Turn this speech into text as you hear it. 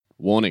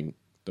Warning,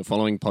 the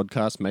following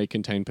podcast may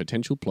contain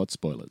potential plot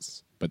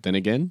spoilers, but then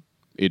again,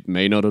 it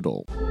may not at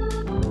all.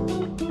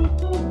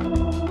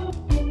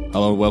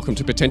 Hello and welcome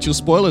to Potential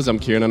Spoilers. I'm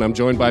Kieran and I'm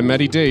joined by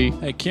Maddie D.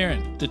 Hey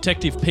Kieran,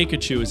 Detective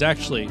Pikachu is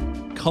actually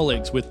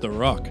colleagues with The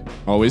Rock.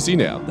 Oh, is he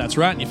now? That's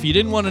right, and if you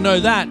didn't want to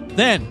know that,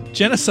 then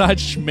genocide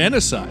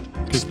schmenocide,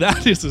 because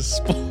that is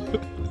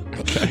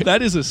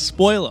that is a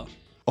spoiler.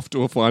 Off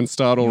to a fine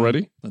start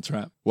already. That's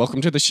right.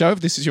 Welcome to the show.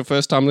 If this is your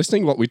first time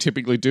listening, what we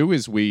typically do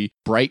is we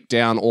break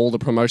down all the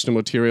promotional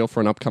material for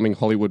an upcoming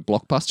Hollywood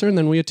blockbuster, and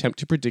then we attempt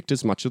to predict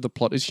as much of the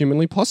plot as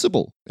humanly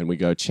possible. And we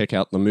go check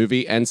out the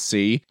movie and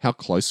see how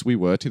close we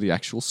were to the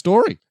actual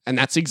story. And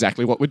that's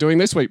exactly what we're doing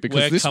this week,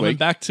 because We're coming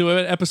back to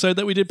an episode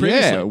that we did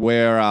previously. Yeah,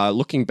 we're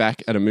looking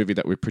back at a movie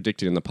that we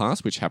predicted in the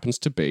past, which happens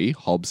to be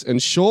Hobbs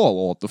and Shaw,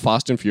 or The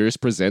Fast and Furious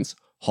presents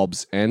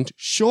Hobbs and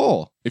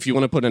Shaw. If you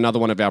want to put another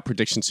one of our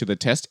predictions to the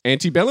test,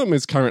 Antebellum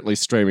is currently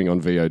streaming on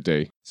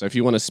VOD. So if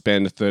you want to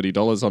spend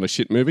 $30 on a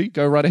shit movie,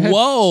 go right ahead.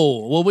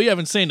 Whoa! Well, we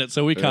haven't seen it,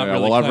 so we can't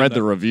really Well, I've claim read that.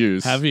 the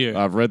reviews. Have you?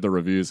 I've read the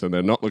reviews and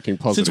they're not looking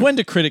positive. Since when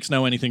do critics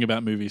know anything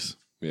about movies?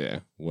 Yeah,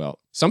 well,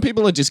 some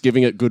people are just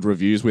giving it good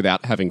reviews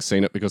without having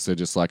seen it because they're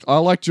just like, I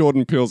like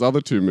Jordan Peele's other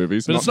two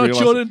movies. But it's not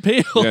Jordan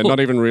Peele. Yeah, not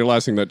even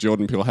realizing that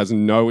Jordan Peele has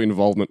no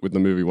involvement with the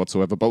movie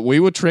whatsoever. But we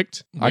were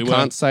tricked. I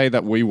can't say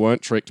that we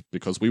weren't tricked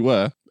because we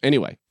were.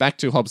 Anyway, back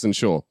to Hobbs and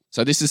Shaw.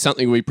 So this is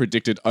something we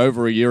predicted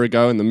over a year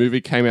ago, and the movie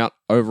came out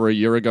over a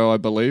year ago, I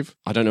believe.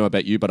 I don't know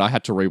about you, but I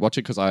had to rewatch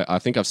it because I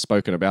think I've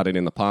spoken about it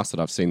in the past that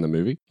I've seen the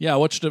movie. Yeah, I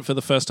watched it for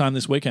the first time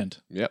this weekend.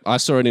 Yep, I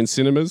saw it in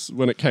cinemas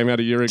when it came out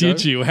a year ago.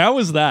 Did you? How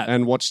was that?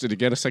 And watched it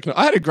again a second.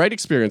 I had a great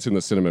experience in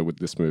the cinema with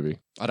this movie.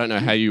 I don't know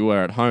how you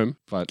were at home,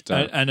 but...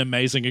 An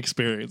amazing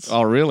experience.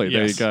 Oh, really? Yes.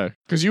 There you go.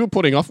 Because you were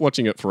putting off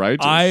watching it for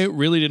ages. I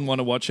really didn't want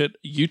to watch it.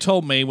 You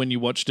told me when you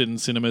watched it in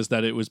cinemas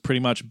that it was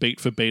pretty much beat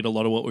for beat a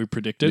lot of what we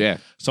predicted. Yeah.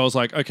 So I was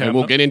like, okay. And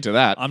we'll get into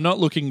that. I'm not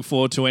looking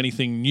forward to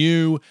anything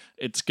new.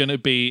 It's going to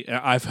be...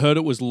 I've heard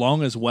it was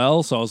long as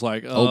well, so I was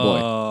like,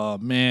 oh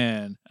boy.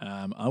 Man.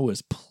 I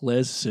was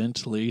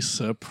pleasantly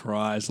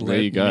surprised.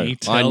 There you go.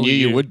 I knew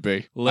you would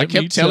be. I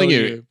kept telling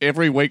you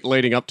every week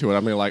leading up to it,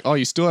 I'm like, oh,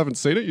 you still haven't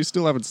seen it? You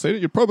still haven't seen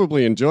it? You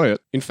probably enjoy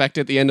it. In fact,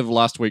 at the end of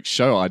last week's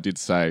show, I did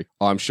say,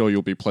 I'm sure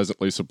you'll be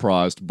pleasantly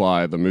surprised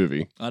by the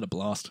movie. I had a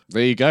blast.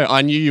 There you go.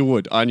 I knew you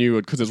would. I knew you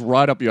would, because it's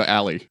right up your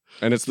alley.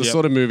 And it's the Yep.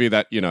 sort of movie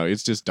that,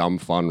 it's just dumb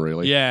fun,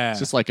 really. Yeah. It's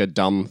just like a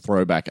dumb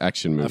throwback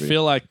action movie. I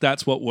feel like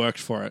that's what worked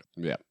for it.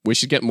 Yeah. We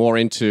should get more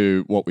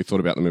into what we thought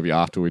about the movie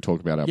after we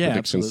talk about our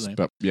predictions. Absolutely.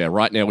 But yeah,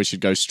 right now we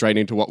should go straight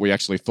into what we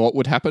actually thought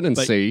would happen and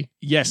see.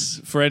 Yes,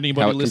 for How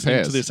anybody it listening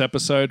compares. to this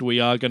episode, we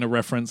are going to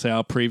reference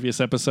our previous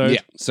episode.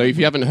 Yeah. So if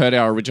you haven't heard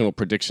our original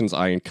predictions,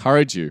 I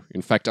encourage you.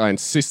 In fact, I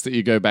insist that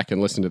you go back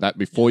and listen to that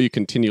before you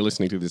continue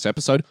listening to this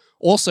episode.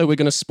 Also, we're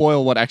going to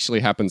spoil what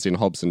actually happens in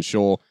Hobbs and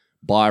Shaw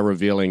by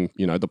revealing,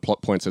 the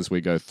plot points as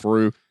we go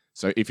through.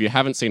 So if you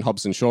haven't seen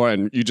Hobbs and Shaw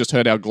and you just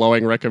heard our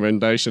glowing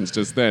recommendations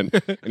just then,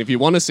 and if you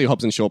want to see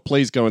Hobbs and Shaw,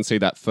 please go and see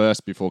that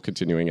first before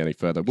continuing any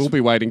further. We'll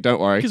be waiting,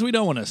 don't worry. Because we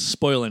don't want to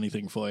spoil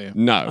anything for you.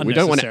 No, we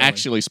don't want to unnecessarily.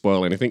 actually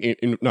spoil anything.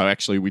 No,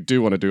 actually, we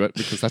do want to do it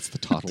because that's the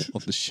title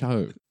of the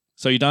show.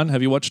 So you done?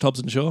 Have you watched Hobbs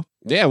and Shaw?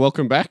 Yeah,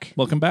 welcome back.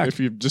 Welcome back. If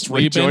you've just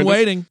We've been rejoined us,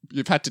 waiting.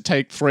 you've had to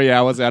take 3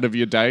 hours out of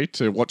your day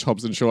to watch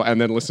Hobbs and Shaw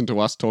and then listen to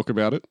us talk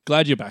about it.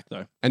 Glad you're back,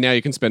 though. And now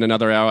you can spend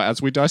another hour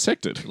as we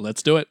dissect it.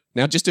 Let's do it.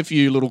 Now, just a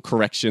few little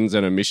corrections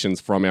and omissions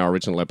from our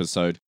original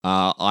episode.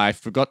 I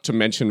forgot to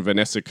mention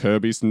Vanessa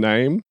Kirby's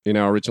name in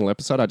our original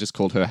episode. I just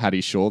called her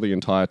Hattie Shaw the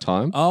entire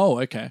time. Oh,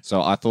 okay.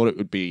 So I thought it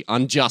would be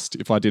unjust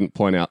if I didn't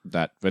point out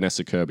that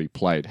Vanessa Kirby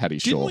played Hattie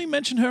Shaw. Didn't we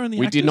mention her in the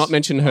We did not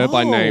mention her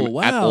by name at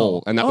wow.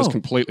 all, and that was Oh.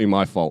 completely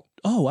my fault.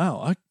 Oh,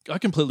 wow. I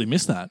completely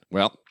missed that.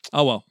 Well,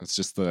 Oh, well. it's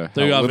just There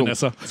you are,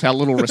 Vanessa. It's how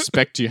little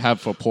respect you have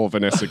for poor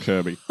Vanessa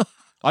Kirby.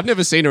 I've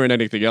never seen her in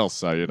anything else,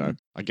 so,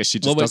 I guess she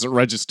just doesn't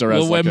register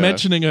as Well, like we're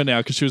mentioning her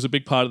now because she was a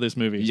big part of this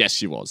movie. Yes,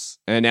 she was.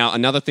 And now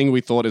another thing we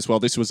thought as well,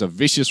 this was a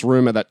vicious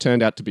rumor that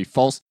turned out to be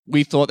false.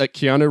 We thought that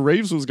Keanu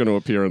Reeves was going to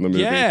appear in the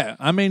movie. Yeah,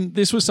 I mean,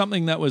 this was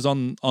something that was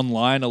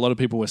online. A lot of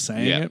people were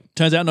saying Yeah. it.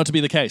 Turns out not to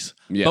be the case.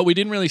 Yeah. But we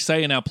didn't really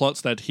say in our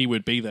plots that he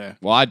would be there.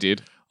 Well, I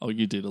did. Oh,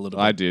 you did a little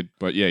bit. I did.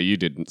 But yeah, you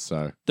didn't,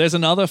 so. There's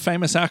another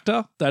famous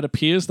actor that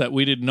appears that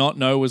we did not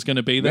know was going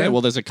to be there. Yeah,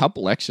 well, there's a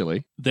couple,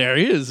 actually. There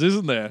is,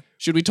 isn't there?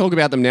 Should we talk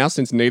about them now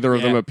since neither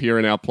of them appear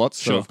in our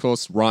plots? So, Sure. of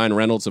course, Ryan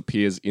Reynolds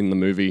appears in the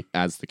movie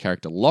as the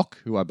character Locke,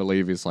 who I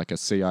believe is like a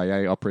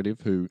CIA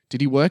operative who...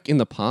 Did he work in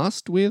the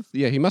past with?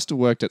 Yeah, he must have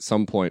worked at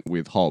some point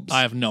with Hobbs.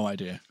 I have no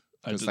idea.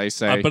 As they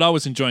say... But I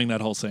was enjoying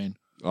that whole scene.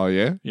 Oh,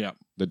 yeah? Yeah.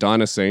 The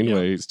diner scene Yeah.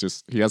 where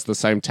he has the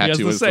same He tattoo has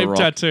the as The same Rock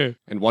tattoo.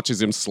 and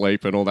watches him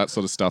sleep and all that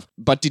sort of stuff.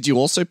 But did you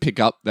also pick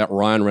up that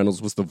Ryan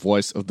Reynolds was the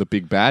voice of the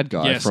big bad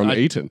guy Yes, from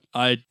Eton?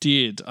 I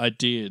did. I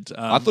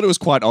thought it was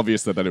quite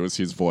obvious that it was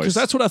his voice. Because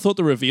that's what I thought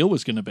the reveal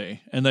was going to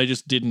be. And they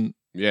just didn't.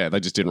 Yeah, they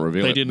just didn't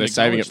reveal They it. didn't They're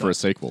saving it acknowledge for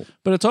a that. sequel.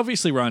 But it's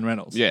obviously Ryan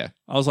Reynolds. Yeah.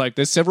 I was like,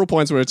 There's several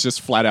points where it's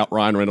just flat out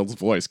Ryan Reynolds'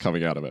 voice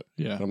coming out of it.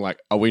 yeah. I'm like,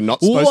 are we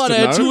not supposed What to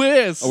a know?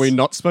 twist! Are we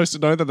not supposed to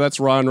know that that's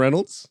Ryan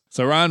Reynolds?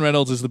 So Ryan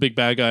Reynolds is the big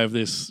bad guy of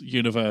this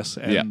universe,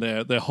 and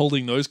they're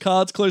holding those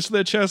cards close to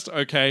their chest.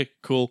 Okay,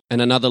 cool.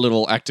 And another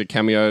little actor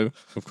cameo,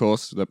 of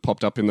course, that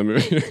popped up in the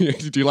movie.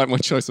 Do you like my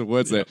choice of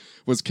words there?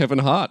 Was Kevin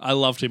Hart, I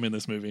loved him in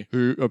this movie.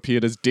 who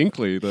appeared as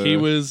Dinkley, the He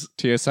was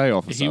TSA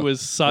officer. he was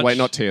such Wait,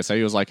 not TSA.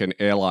 He was like an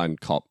airline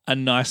cop. a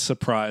nice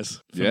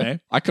surprise for Yeah. me.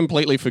 I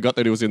completely forgot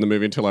that he was in the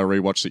movie until I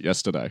rewatched it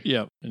yesterday.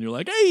 Yeah, and you're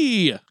like,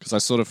 hey, Because I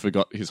sort of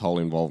forgot his whole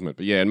involvement.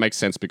 But yeah, it makes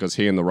sense because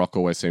he and The Rock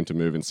always seem to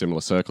move in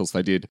similar circles.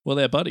 They did well,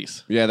 they're buddies.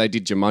 they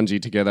did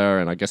Jumanji together,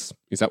 and I guess,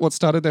 is that what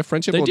started their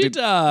friendship? They Or did,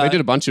 they did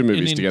a bunch of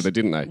movies in- together,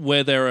 didn't they?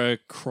 Where they're a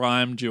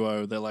crime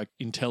duo. They're like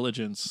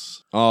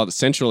intelligence. Oh, the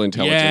Central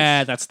Intelligence.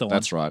 Yeah, that's the one.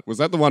 That's right. Was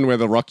that the one where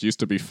The Rock used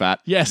to be fat?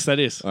 Yes, that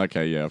is.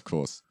 Okay, yeah, of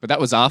course. But that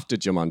was after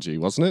Jumanji,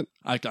 wasn't it?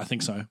 I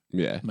think so.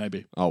 Yeah.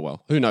 Maybe. Oh,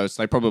 well. Who knows?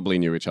 They probably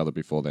knew each other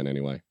before then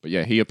anyway. But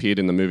yeah, he appeared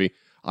in the movie.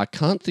 I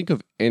can't think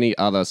of any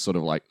other sort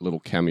of like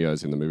little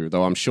cameos in the movie,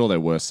 though I'm sure there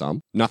were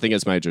some. Nothing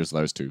as major as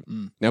those two.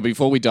 Now,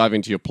 before we dive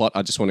into your plot,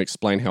 I just want to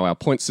explain how our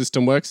point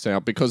system works. Now,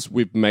 because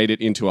we've made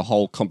it into a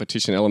whole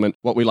competition element,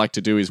 what we like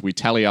to do is we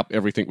tally up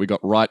everything we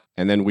got right,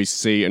 and then we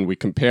see and we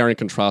compare and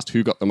contrast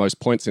who got the most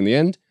points in the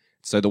end.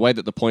 So the way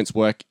that the points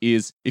work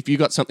is if you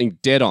got something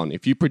dead on,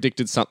 if you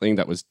predicted something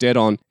that was dead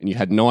on and you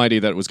had no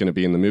idea that it was going to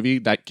be in the movie,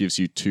 that gives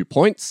you 2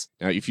 points.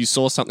 Now, if you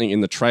saw something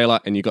in the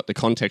trailer and you got the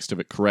context of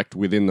it correct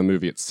within the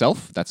movie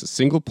itself, that's a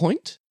single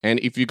point. And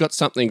if you got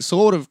something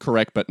sort of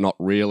correct but not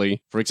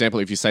really, for example,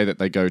 if you say that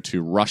they go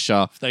to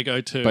Russia, They go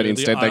to But the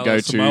instead they Isle go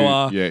of to-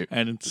 Samoa, yeah.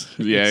 and it's,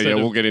 yeah, instead of-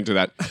 we'll get into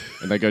that,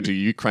 and they go to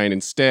Ukraine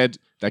instead,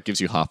 that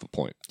gives you half a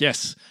point.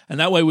 yes, and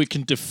that way we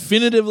can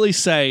definitively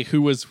say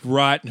who was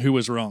right and who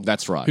was wrong.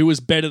 That's right. Who was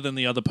better than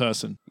the other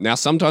person. Now,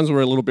 sometimes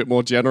we're a little bit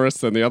more generous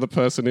than the other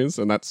person is,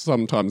 and that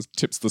sometimes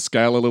tips the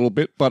scale a little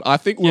bit. But I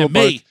think we Yeah, were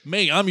both.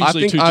 me. I'm I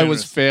usually think too I generous.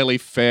 was fairly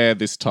fair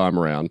this time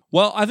around.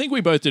 Well, I think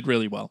we both did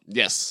really well.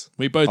 Yes.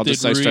 We both I'll did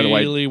just say straight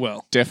away, really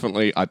well.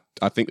 Definitely,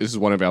 I think this is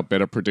one of our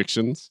better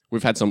predictions.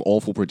 We've had some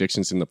awful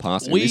predictions in the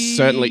past, and We this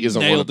certainly isn't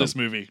one nailed of them. this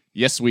movie.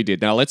 Yes, we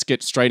did. Now, let's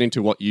get straight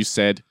into what you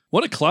said.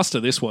 What a cluster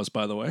this was,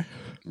 by the way.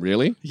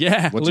 Really?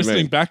 Yeah, What do you listening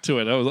mean? back to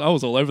it, I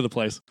was all over the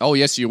place. Oh,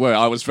 yes, you were.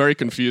 I was very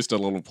confused at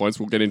a lot of points.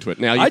 We'll get into it.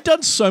 Now, I'd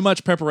done so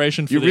much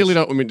preparation for you this. really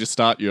don't want me to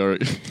start your...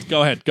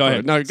 Go ahead.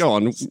 No, go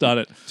on. Start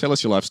it. Tell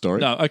us your life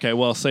story. No, okay.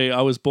 Well, see,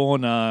 I was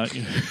born.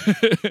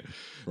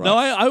 No,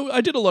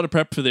 I did a lot of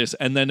prep for this,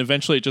 and then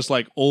eventually it just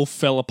like all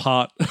fell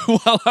apart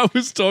while I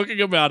was talking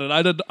about it.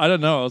 I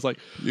don't know. I was like,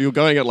 You were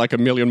going at like a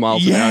million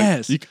miles an hour.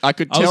 yes. I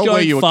could I was tell going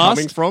where you were fast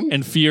coming from.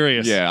 and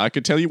furious. Yeah, I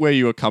could tell you where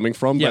you were coming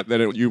from, Yeah. but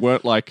then you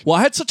weren't like... Well,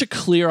 I had such a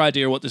clear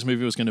idea what this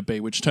movie was going to be,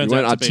 which You turns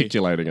weren't out to be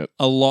articulating it.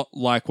 a lot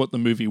like what the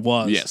movie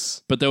was.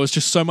 Yes. But there was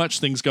just so much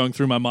things going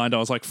through my mind. I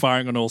was like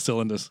firing on all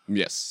cylinders.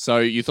 Yes. So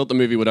you thought the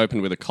movie would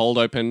open with a cold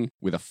open,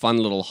 with a fun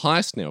little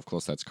heist. Now, of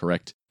course, that's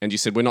correct. And you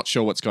said, we're not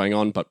sure what's going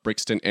on, but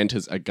Brixton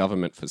enters a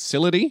government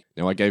facility.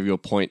 Now, I gave you a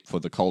point for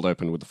the cold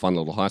open with the fun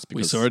little heist We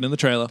because saw it in the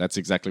trailer. that's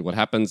exactly what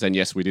happens. And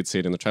yes, we did see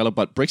it in the trailer,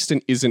 but Brixton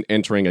isn't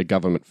entering a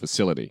government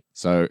facility.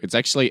 So it's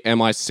actually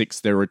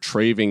MI6. They're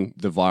retrieving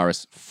the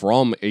virus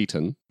from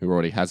Eaton, who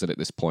already has it at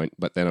this point.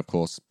 But then, of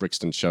course,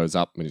 Brixton shows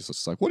up and he's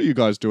just like, what are you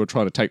guys doing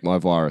trying to take my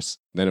virus?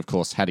 Then, of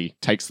course, Hattie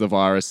takes the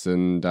virus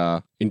and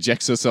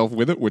injects herself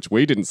with it, which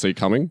we didn't see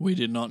coming. We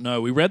did not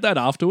know. We read that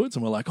afterwards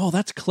and we're like, oh,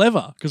 that's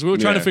clever. Because we were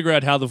trying to Yeah. figure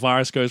out how the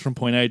virus goes from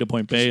point A to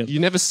point B. You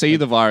never see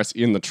the virus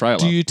in the trailer.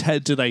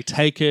 Do they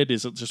take it?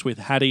 Is it just with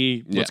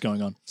Hattie? What's Yeah.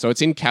 going on? So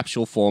it's in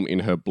capsule form in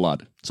her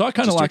blood. So I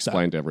kind of Just to like that.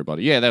 explain to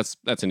everybody. Yeah, that's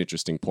an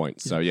interesting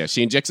point. So yeah,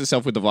 she injects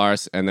herself with the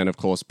virus, and then of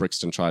course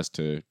Brixton tries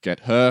to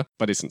get her,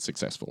 but isn't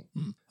successful.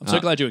 I'm so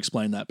glad you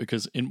explained that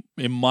because in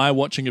my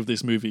watching of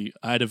this movie,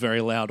 I had a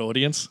very loud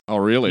audience. Oh,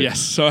 really? Yes,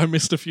 so I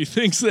missed a few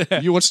things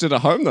there. You watched it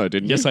at home though,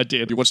 didn't you? Yes, I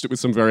did. You watched it with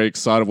some very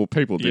excitable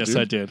people, did you? Yes,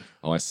 I did.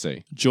 Oh, I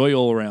see. Joy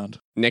all around.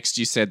 Next,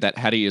 you said that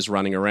Hattie is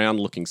running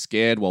around looking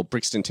scared while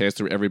Brixton tears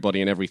through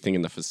everybody and everything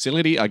in the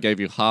facility. I gave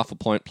you half a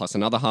point plus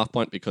another half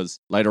point because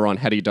later on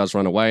Hattie does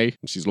run away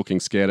and she's looking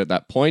scared at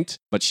that point.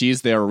 But she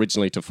is there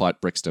originally to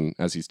fight Brixton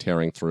as he's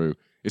tearing through.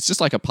 It's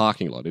just like a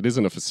parking lot. It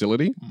isn't a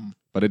facility,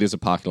 but it is a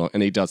parking lot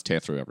and he does tear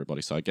through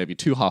everybody. So I gave you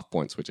 2 half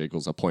points, which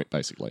equals a point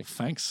basically.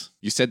 Thanks.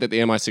 You said that the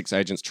MI6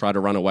 agents try to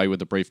run away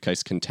with a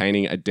briefcase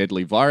containing a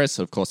deadly virus.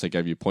 Of course, I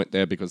gave you a point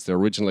there because they're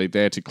originally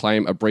there to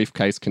claim a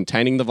briefcase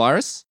containing the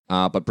virus,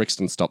 but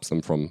Brixton stops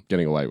them from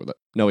getting away with it.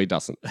 No, he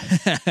doesn't.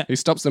 He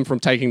stops them from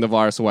taking the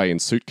virus away in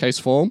suitcase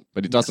form,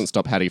 but it doesn't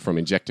stop Hattie from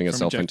injecting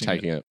herself injecting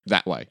and taking it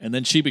that way. And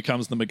then she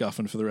becomes the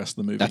MacGuffin for the rest of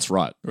the movie. That's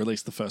right. Or at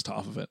least the first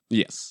half of it.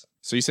 Yes.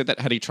 So you said that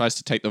Hattie tries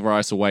to take the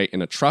virus away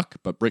in a truck,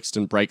 but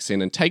Brixton breaks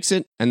in and takes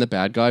it, and the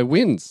bad guy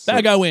wins. So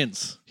Bad guy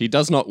wins. he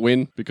does not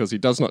win because he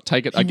does not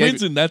take it. He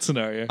wins in that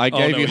scenario. I Oh,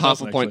 gave no, you he half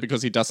a doesn't point actually.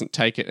 because he doesn't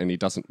take it and he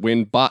doesn't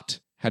win, but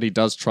Hattie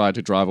does try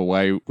to drive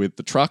away with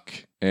the truck,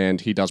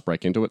 and he does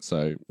break into it.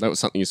 So that was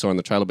something you saw in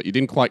the trailer, but you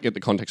didn't quite get the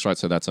context right,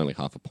 so that's only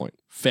half a point.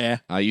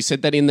 Fair. You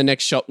said that in the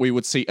next shot, we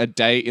would see a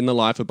day in the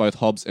life of both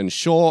Hobbs and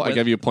Shaw. I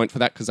gave you a point for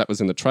that because that was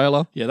in the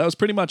trailer. Yeah, that was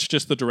pretty much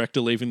just the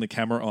director leaving the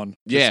camera on.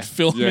 Yeah.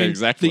 Filming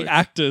exactly. the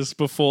actors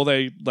before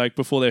their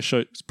show.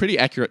 It's pretty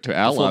accurate to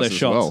our lives as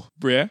shots. well.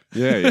 Yeah.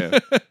 Yeah.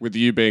 With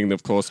you being,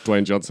 of course,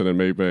 Dwayne Johnson and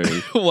me being...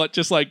 What,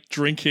 just like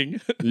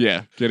drinking?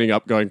 Yeah, getting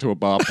up, going to a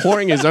bar,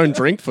 pouring his own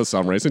drink for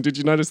some reason. Did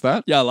you notice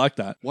that? Yeah, I like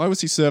that. Why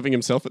was he serving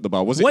himself at the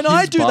bar? Was it when his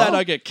I do bar? that,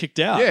 I get kicked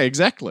out. Yeah,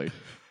 exactly.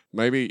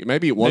 Maybe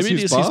it was Maybe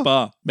it his is bar. his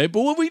bar. Maybe,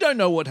 well, we don't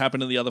know what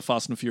happened in the other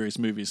Fast and Furious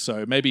movies,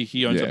 so maybe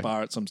he owns Yeah. a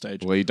bar at some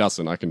stage. Well, he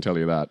doesn't, I can tell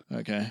you that.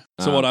 Okay.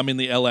 So what, I'm in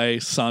the LA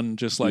sun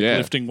just like Yeah.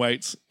 lifting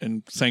weights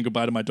and saying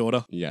goodbye to my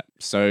daughter, Yeah.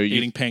 So you...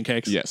 eating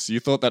pancakes. Yes, you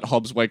thought that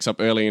Hobbs wakes up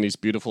early in his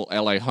beautiful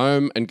LA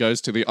home and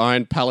goes to the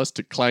Iron Palace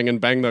to clang and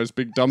bang those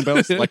big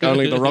dumbbells like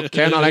only The Rock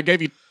can. And I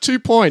gave you 2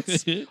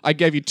 points. I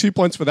gave you 2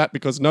 points for that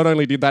because not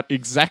only did that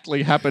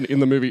exactly happen in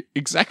the movie,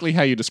 exactly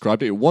how you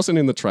described it, it wasn't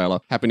in the trailer,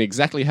 happened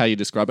exactly how you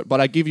described it,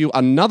 but I give you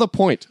another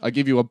point. I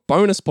give you a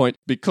bonus point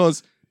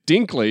because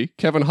Dinkley,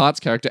 Kevin Hart's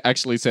character,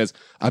 actually says,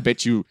 I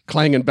bet you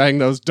clang and bang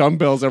those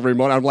dumbbells every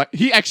morning. I'm like,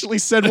 he actually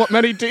said what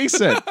Matty D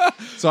said.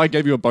 So I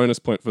gave you a bonus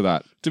point for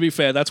that. To be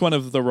fair, that's one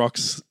of The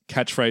Rock's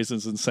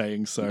catchphrases and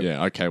sayings. So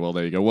Yeah, okay, well,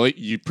 there you go. Well,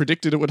 you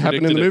predicted it would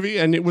happen in the movie,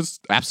 and it was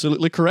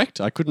absolutely correct.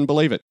 I couldn't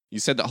believe it. You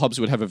said that Hobbs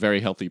would have a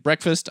very healthy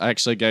breakfast. I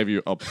actually gave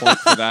you a point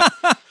for that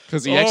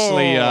because he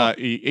actually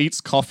he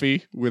eats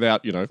coffee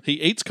without, he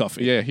eats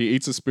coffee. Yeah, he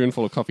eats a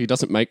spoonful of coffee. He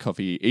doesn't make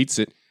coffee. He eats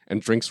it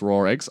and drinks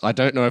raw eggs. I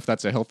don't know if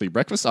that's a healthy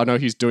breakfast. I know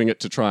he's doing it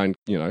to try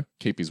and,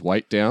 keep his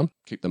weight down,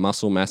 keep the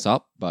muscle mass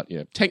up. But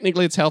yeah,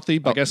 technically it's healthy.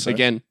 But guess so.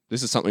 Again,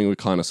 this is something we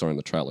kind of saw in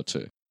the trailer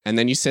too. And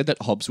then you said that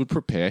Hobbs would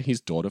prepare his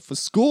daughter for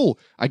school.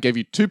 I gave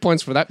you 2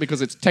 points for that because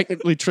it's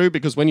technically true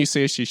because when you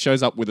see her, she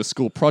shows up with a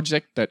school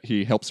project that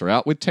he helps her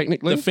out with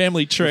technically. The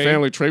family tree. The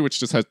family tree, which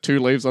just has 2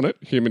 leaves on it,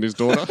 him and his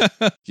daughter.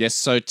 Yes,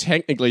 so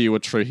technically you were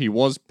true. He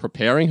was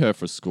preparing her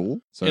for school.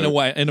 So in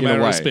a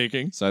manner of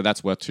speaking. So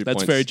that's worth 2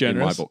 points very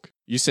generous. in my book.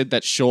 You said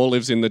that Shaw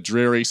lives in the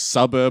dreary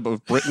suburb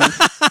of Britain.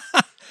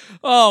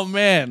 Oh,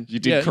 man. You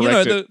did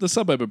correct it. The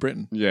suburb of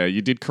Britain. Yeah,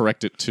 you did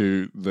correct it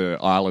to the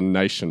island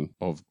nation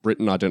of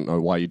Britain. I don't know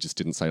why you just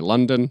didn't say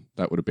London.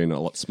 That would have been a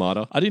lot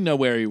smarter. I didn't know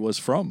where he was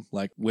from,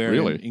 like where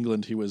Really? in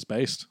England he was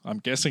based. I'm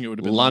guessing it would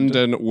have been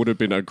London would have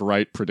been a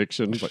great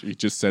prediction, but you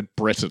just said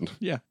Britain.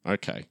 Yeah.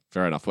 Okay,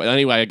 fair enough. But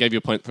anyway, I gave you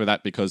a point for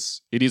that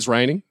because it is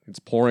raining. It's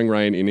pouring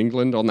rain in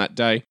England on that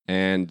day.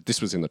 And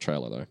this was in the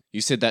trailer, though.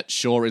 You said that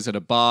Shaw is at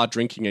a bar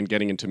drinking and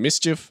getting into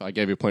mischief. I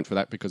gave you a point for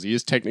that because he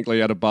is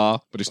technically at a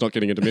bar, but he's not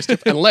getting into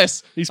mischief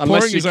unless He's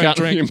unless pouring you his own count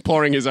drink. him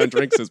pouring his own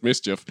drinks as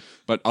mischief.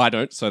 But I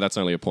don't, so that's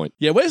only a point.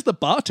 Yeah, where's the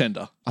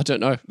bartender? I don't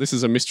know. This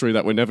is a mystery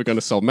that we're never going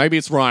to solve. Maybe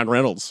it's Ryan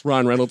Reynolds.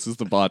 Ryan Reynolds is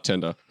the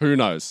bartender. Who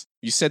knows?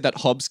 You said that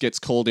Hobbs gets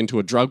called into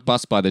a drug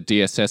bust by the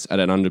DSS at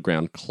an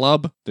underground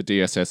club. The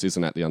DSS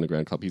isn't at the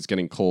underground club. He's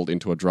getting called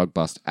into a drug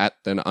bust at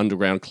an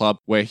underground club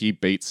where he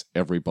beats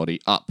everybody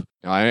up.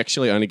 Now, I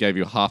actually only gave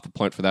you half a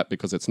point for that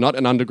because it's not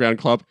an underground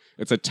club.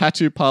 It's a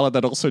tattoo parlor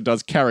that also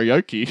does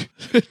karaoke.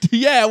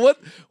 Yeah,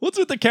 what's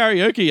with the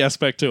karaoke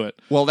aspect to it?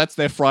 Well, that's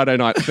their Friday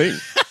night thing.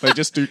 They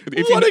just do.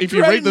 If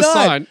you read the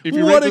sign,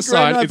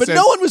 it but says,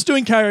 no one was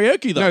doing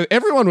karaoke though. No,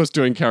 everyone was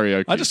doing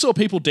karaoke. I just saw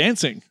people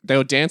dancing. They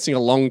were dancing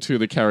along to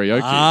the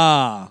karaoke.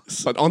 Ah,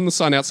 But on the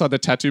sign outside the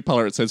tattoo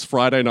parlor, it says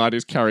Friday night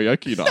is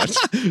karaoke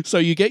night. so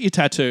you get your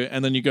tattoo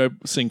and then you go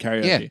sing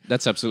karaoke. Yeah,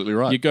 that's absolutely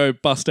right. You go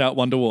bust out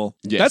Wonderwall.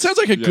 Yes. That sounds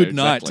like a good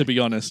night, exactly. to be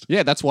honest.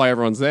 Yeah, that's why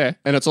everyone's there.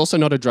 And it's also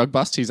not a drug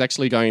bust. He's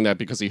actually going there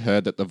because he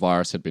heard that the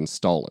virus had been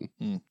stolen.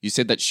 You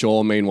said that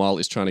Shaw, meanwhile,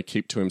 is trying to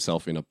keep to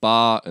himself in a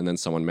bar and then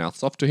someone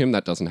mouths off to him.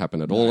 That doesn't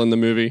happen at all in the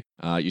movie.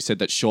 You said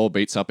that Shaw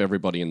beats up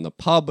everybody in the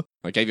pub.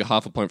 I gave you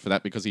half a point for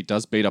that because he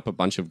does beat up a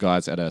bunch of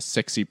guys at a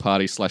sexy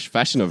party /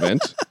 fashion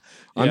event.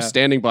 I'm Yeah.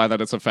 standing by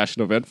that it's a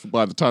fashion event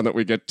by the time that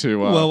we get to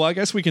Well, I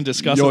guess we can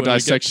discuss your it when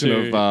dissection we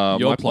get to of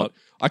your my plot.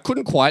 I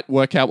couldn't quite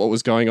work out what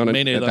was going on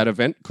Me at neither. that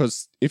event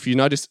because if you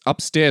notice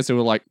upstairs there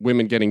were like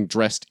women getting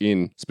dressed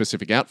in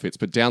specific outfits,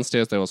 but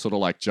downstairs they were sort of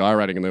like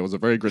gyrating and there was a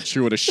very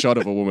gratuitous shot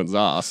of a woman's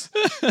ass.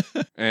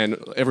 And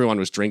everyone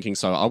was drinking,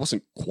 so I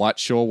wasn't quite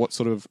sure what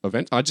sort of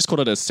event. I just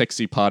called it a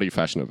sexy party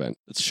fashion event.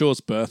 It's Shaw's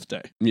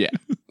birthday. Yeah.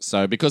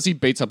 So because he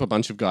beats up a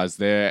bunch of guys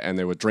there and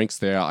there were drinks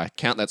there, I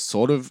count that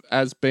sort of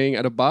as being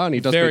at a bar and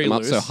he does Very beat them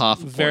loose. up, so half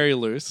a point. Very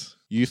loose.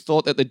 You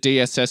thought that the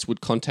DSS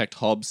would contact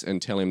Hobbs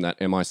and tell him that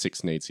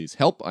MI6 needs his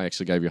help. I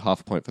actually gave you half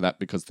a point for that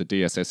because the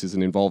DSS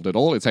isn't involved at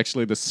all. It's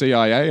actually the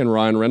CIA and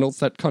Ryan Reynolds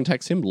that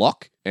contacts him.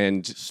 Locke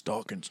And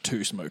Stalking's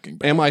too smoking.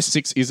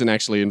 MI6 isn't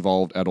actually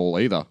involved at all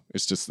either.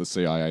 It's just the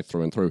CIA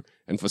through and through.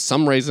 And for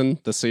some reason,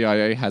 the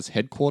CIA has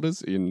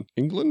headquarters in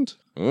England.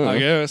 I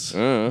guess.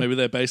 Maybe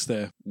they're based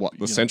there. What,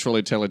 the Central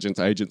Intelligence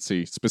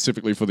Agency,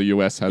 specifically for the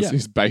US,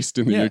 is based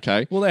in the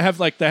UK? Well, they have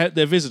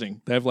they're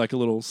visiting. They have like a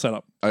little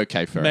setup.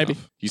 Okay, fair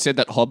enough. You said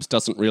that Hobbs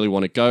doesn't really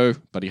want to go,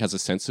 but he has a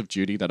sense of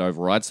duty that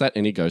overrides that,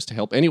 and he goes to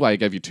help anyway. I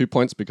gave you 2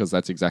 points because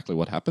that's exactly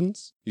what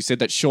happens. You said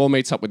that Shaw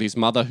meets up with his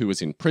mother, who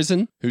is in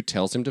prison, who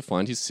tells him to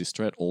find his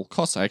sister at all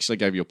costs. I actually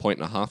gave you 1.5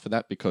 points for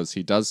that because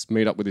he does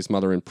meet up with his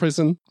mother in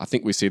prison. I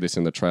think we see this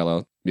in the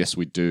trailer. Yes,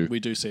 we do. We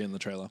do see in the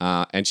trailer.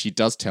 And she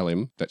does tell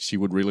him that she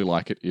would really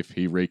like it if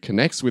he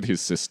reconnects with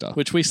his sister.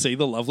 Which we see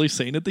the lovely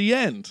scene at the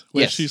end,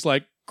 where she's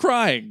like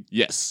crying.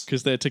 Yes.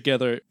 Because they're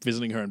together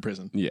visiting her in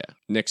prison. Yeah.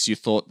 Next, you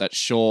thought that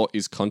Shaw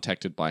is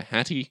contacted by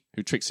Hattie,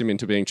 who tricks him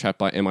into being trapped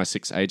by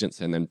MI6 agents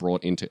and then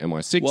brought into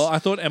MI6. Well, I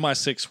thought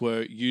MI6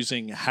 were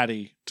using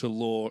Hattie to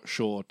lure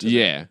Shaw to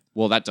Yeah.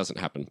 Well, that doesn't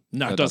happen.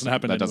 No, it doesn't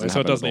happen anyway, so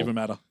it doesn't even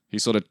matter. He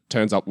sort of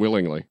turns up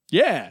willingly.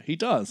 Yeah, he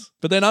does.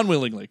 But then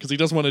unwillingly, because he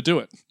doesn't want to do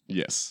it.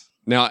 Yes.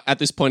 Now, at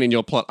this point in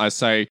your plot, I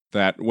say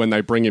that when they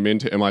bring him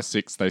into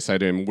MI6, they say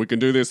to him, we can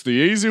do this the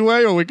easy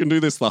way or we can do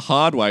this the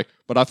hard way.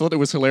 But I thought it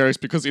was hilarious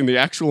because in the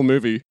actual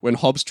movie, when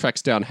Hobbs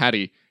tracks down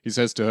Hattie, he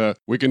says to her,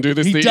 we can do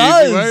this easy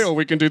way or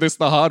we can do this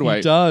the hard way.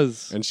 He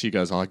does. And she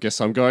goes, I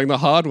guess I'm going the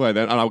hard way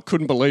then. And I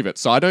couldn't believe it.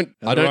 So I don't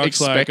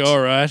expect like, all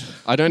right.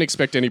 I don't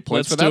expect any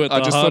points for that. I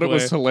just thought it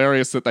was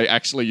hilarious that they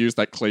actually used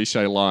that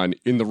cliche line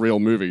in the real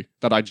movie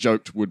that I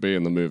joked would be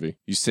in the movie.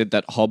 You said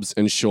that Hobbs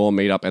and Shaw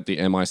meet up at the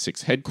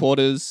MI6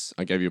 headquarters.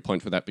 I gave you a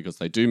point for that because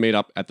they do meet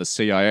up at the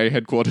CIA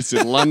headquarters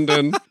in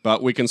London.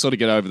 But we can sort of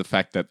get over the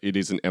fact that it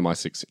isn't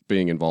MI6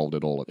 being involved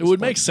at all at this It would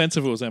point. make sense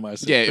if it was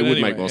MI6. Yeah, it would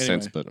make more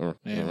sense, but...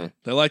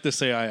 They like the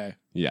CIA.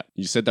 Yeah.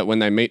 You said that when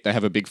they meet, they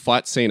have a big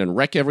fight scene and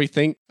wreck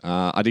everything.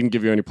 I didn't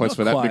give you any points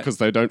for that because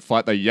they don't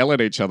fight. They yell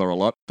at each other a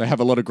lot. They have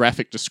a lot of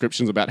graphic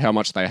descriptions about how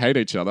much they hate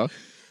each other.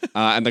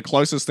 And the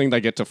closest thing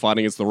they get to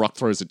fighting is The Rock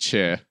throws a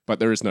chair, but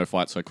there is no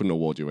fight, so I couldn't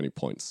award you any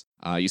points.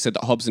 You said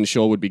that Hobbs and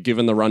Shaw would be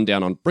given the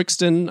rundown on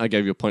Brixton. I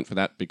gave you a point for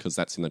that because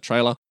that's in the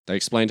trailer. They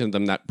explained to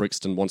them that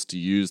Brixton wants to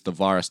use the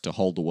virus to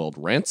hold the world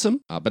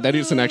ransom, but that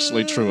isn't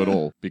actually true at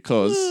all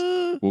because...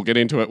 We'll get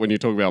into it when you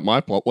talk about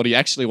my plot. What he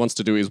actually wants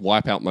to do is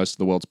wipe out most of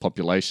the world's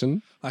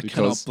population. I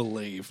cannot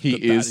believe he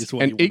is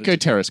an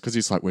eco-terrorist because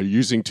he's like, we're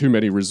using too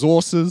many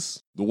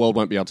resources. The world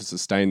won't be able to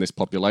sustain this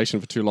population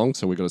for too long,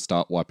 so we've got to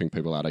start wiping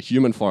people out. A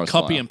human forest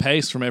Copy fire. and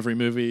paste from every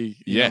movie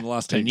in the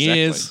last 10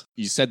 years.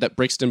 You said that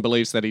Brixton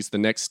believes that he's the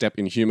next step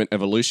in human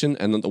evolution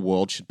and that the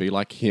world should be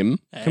like him,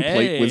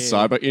 complete with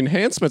cyber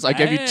enhancements. I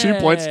gave you 2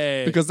 points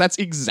because that's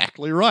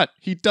exactly right.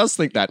 He does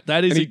think that.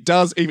 That is,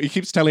 and he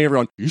keeps telling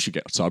everyone, you should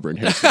get cyber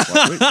enhancements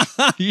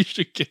like me. You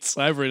should get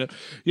cyber.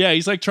 Yeah,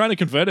 he's like trying to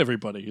convert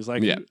everybody. He's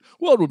like,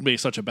 world would be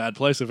such a bad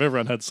place if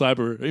everyone had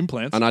cyber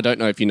implants. And I don't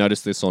know if you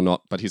noticed this or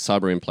not, but his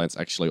cyber implants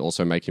actually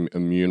also make him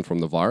immune from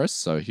the virus.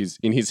 So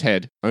in his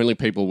head, only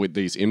people with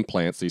these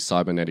implants, these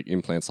cybernetic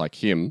implants like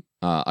him,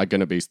 are going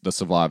to be the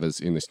survivors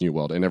in this new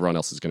world, and everyone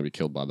else is going to be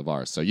killed by the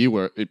virus. So you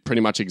were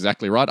pretty much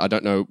exactly right. I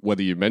don't know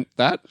whether you meant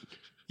that.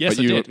 Yes,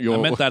 I did. I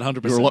meant that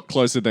 100%. You're a lot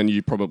closer than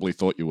you probably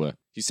thought you were.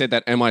 You said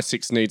that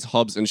MI6 needs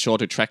Hobbs and Shaw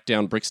to track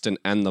down Brixton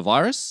and the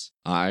virus.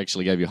 I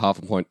actually gave you half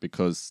a point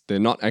because they're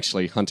not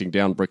actually hunting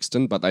down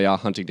Brixton, but they are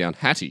hunting down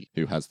Hattie,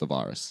 who has the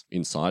virus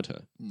inside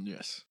her.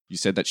 Yes. You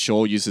said that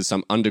Shaw uses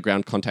some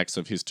underground contacts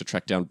of his to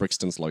track down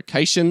Brixton's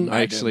location.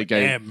 I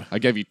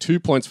gave you 2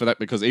 points for that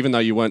because even though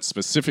you weren't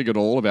specific at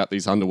all about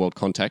these underworld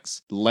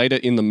contacts, later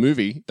in the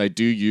movie, they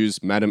do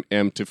use Madam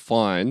M to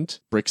find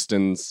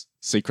Brixton's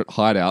secret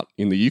hideout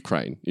in the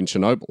Ukraine, in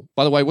Chernobyl.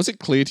 By the way, was it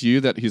clear to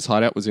you that his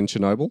hideout was in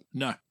Chernobyl?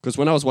 No. Because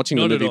when I was watching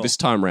the movie this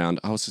time round,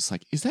 I was just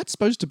like, is that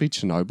supposed to be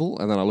Chernobyl?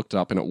 And then I looked it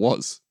up and it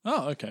was.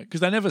 Oh, okay.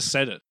 Because they never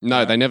said it.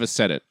 No, they never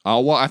said it.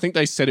 Well, I think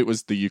they said it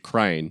was the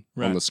Ukraine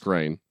on the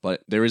screen.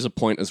 But there is a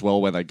point as well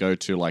where they go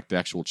to like the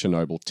actual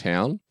Chernobyl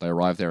town. They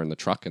arrive there in the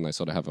truck and they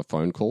sort of have a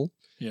phone call.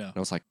 Yeah. And I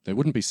was like, there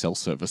wouldn't be cell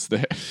service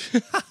there.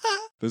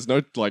 There's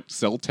no like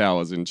cell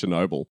towers in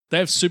Chernobyl. They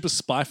have super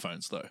spy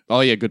phones though.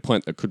 Oh yeah, good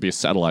point. There could be a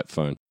satellite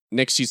phone.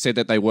 Next, you said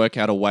that they work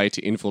out a way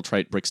to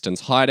infiltrate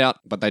Brixton's hideout,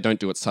 but they don't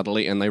do it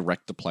subtly and they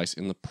wreck the place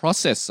in the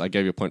process. I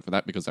gave you a point for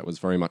that because that was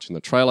very much in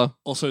the trailer.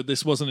 Also,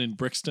 this wasn't in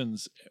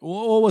Brixton's...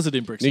 Or was it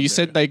in Brixton's No, you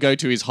said they go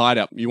to his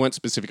hideout. You weren't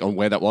specific on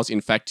where that was.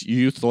 In fact,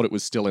 you thought it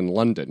was still in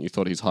London. You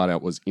thought his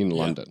hideout was in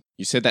London.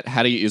 You said that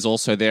Hattie is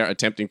also there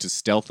attempting to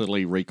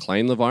stealthily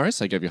reclaim the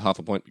virus. I gave you half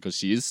a point because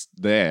she is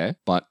there,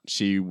 but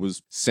she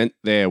was sent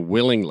there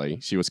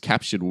willingly. She was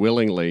captured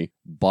willingly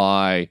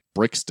by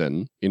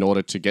Brixton in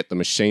order to get the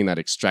machine that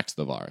extracts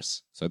the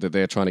virus. So that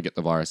they're trying to get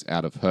the virus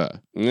out of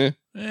her.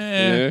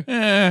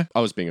 I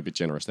was being a bit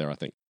generous there, I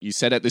think. You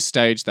said at this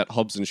stage that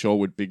Hobbs and Shaw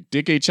would big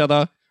dick each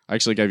other. I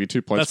actually gave you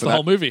 2 points for that. That's the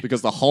whole movie.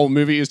 Because the whole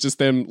movie is just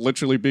them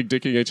literally big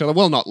dicking each other.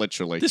 Well, not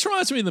literally. This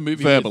reminds me of the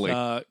movie verbally.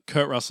 With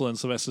Kurt Russell and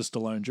Sylvester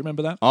Stallone. Do you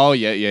remember that? Oh,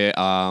 yeah.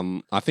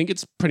 I think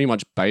it's pretty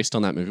much based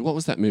on that movie. What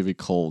was that movie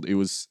called? It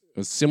was It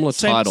was similar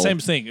Same, title. same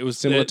thing. It was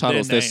Similar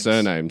titles, their names.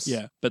 surnames.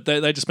 Yeah, but they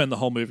just spend the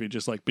whole movie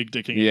just like big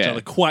dicking each Yeah.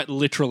 other, quite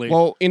literally.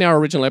 Well, in our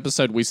original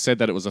episode, we said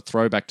that it was a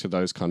throwback to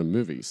those kind of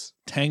movies.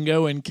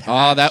 Tango and Cash.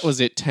 Oh, that was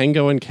it.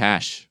 Tango and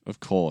Cash, of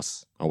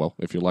course. Oh, well,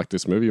 if you like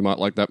this movie, you might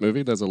like that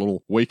movie. There's a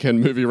little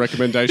weekend movie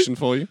recommendation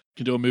for you. You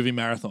can do a movie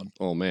marathon.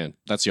 Oh, man.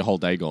 That's your whole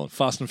day gone.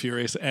 Fast and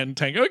Furious and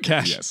Tango and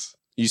Cash. Yes.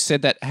 You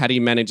said that Hattie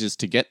manages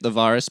to get the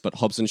virus, but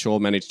Hobbs and Shaw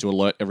manage to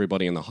alert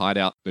everybody in the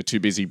hideout. They're too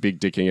busy big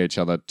dicking each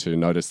other to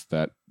notice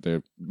that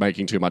they're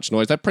making too much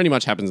noise. That pretty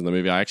much happens in the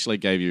movie. I actually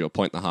gave you 1.5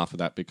 points for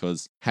that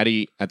because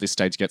Hattie at this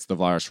stage gets the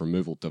virus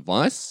removal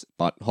device,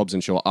 but Hobbs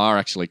and Shaw are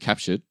actually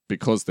captured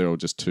because they're all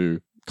just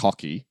too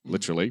cocky,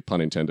 literally, pun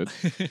intended.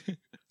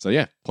 So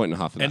yeah, 1.5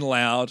 points for that. And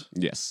loud.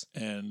 Yes.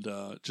 And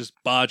just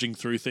barging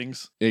through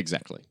things.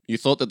 Exactly. You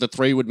thought that the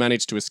three would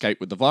manage to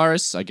escape with the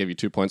virus. I gave you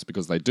 2 points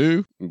because they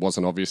do. It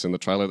wasn't obvious in the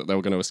trailer that they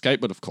were going to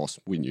escape, but of course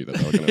we knew that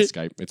they were going to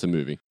escape. It's a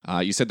movie.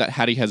 You said that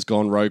Hattie has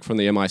gone rogue from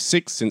the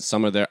MI6 since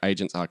some of their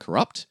agents are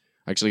corrupt.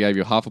 I actually gave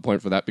you 0.5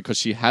 point for that because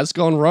she has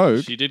gone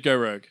rogue. She did go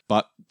rogue.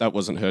 But that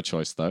wasn't her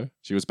choice, though.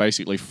 She was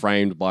basically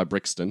framed by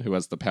Brixton, who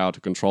has the power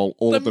to control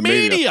all of the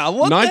media.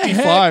 What 95,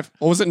 the heck?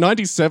 or was it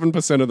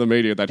 97% of the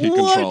media that he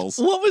controls?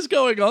 What was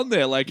going on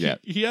there? Like, Yeah.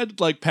 he had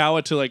like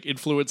power to like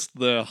influence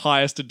the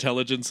highest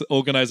intelligence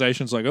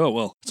organizations. Like, oh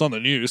well, it's on the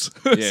news.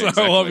 So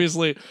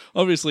exactly.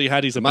 obviously,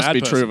 Hattie's a It must bad be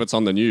person. true if it's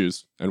on the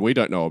news, and we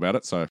don't know about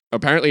it. So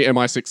apparently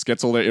MI6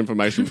 gets all their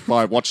information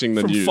by watching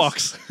the From news.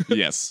 Fox.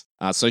 Yes.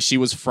 So she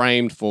was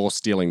framed for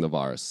stealing the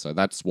virus. So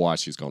that's why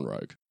she's gone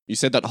rogue. You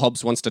said that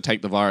Hobbs wants to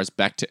take the virus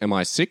back to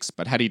MI6,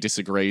 but Hattie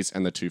disagrees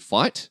and the two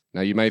fight.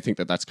 Now, you may think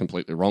that that's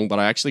completely wrong, but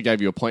I actually gave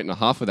you 1.5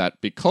 points for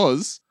that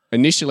because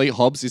initially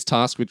Hobbs is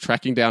tasked with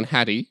tracking down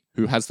Hattie,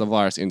 who has the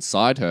virus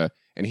inside her,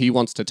 and he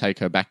wants to take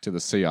her back to the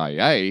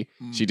CIA.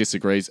 She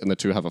disagrees and the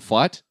two have a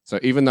fight. So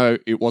even though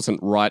it wasn't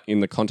right in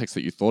the context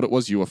that you thought it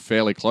was, you were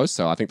fairly close.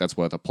 So I think that's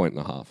worth 1.5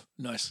 points.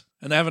 Nice.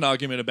 And they have an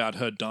argument about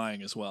her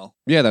dying as well.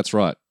 Yeah, that's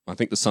right. I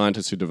think the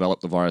scientist who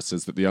developed the virus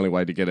says that the only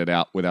way to get it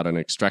out without an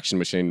extraction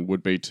machine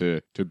would be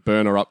to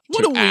burn her up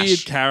What to a ash.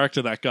 weird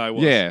character that guy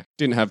was. Yeah,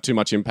 didn't have too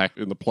much impact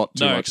in the plot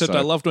too No, much. except so-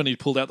 I loved when he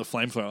pulled out the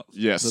flamethrower.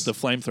 Yes. The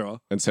flamethrower.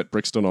 and set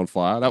Brixton on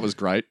fire. That was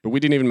great. But we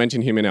didn't even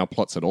mention him in our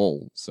plots at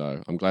all.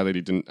 So I'm glad that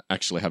he didn't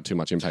actually have too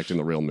much impact in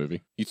the real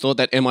movie. You thought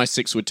that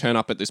MI6 would turn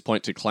up at this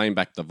point to claim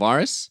back the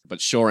virus, but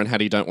Shaw and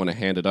Hattie don't want to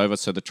hand it over,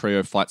 so the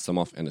trio fights them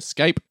off and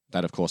escape.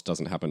 That, of course,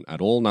 doesn't happen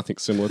at all. Nothing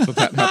similar to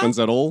that happens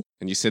at all.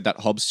 And you said that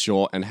Hobbs,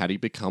 Shaw, and Hattie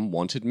become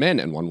wanted men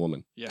and one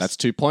woman. Yes. That's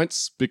 2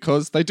 points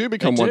because they do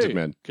become wanted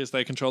men. Because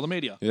they control the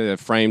media. Yeah, they're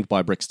framed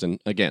by Brixton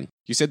again.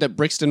 You said that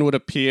Brixton would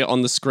appear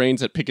on the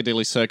screens at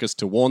Piccadilly Circus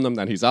to warn them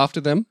that he's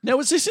after them. Now,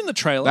 was this in the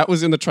trailer? That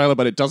was in the trailer,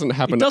 but it doesn't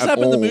happen It does at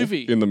happen in all the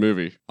movie. in the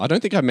movie. I don't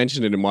think I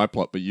mentioned it in my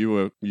plot, but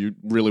you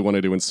really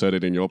wanted to insert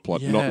it in your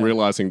plot, Yeah. not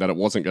realizing that it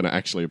wasn't going to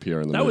actually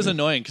appear in the That movie. was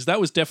annoying because that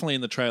was definitely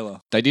in the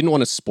trailer. They didn't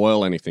want to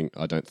spoil anything,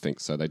 I don't think,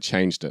 so they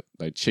changed it.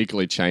 They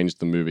cheekily changed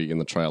the movie in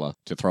the trailer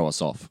to throw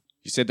us off.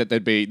 You said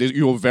that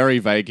you were very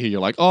vague here.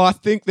 You're like, oh, I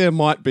think there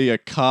might be a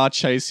car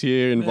chase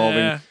here involving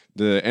Yeah.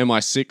 the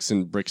MI6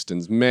 and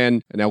Brixton's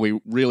men. And now we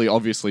really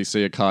obviously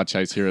see a car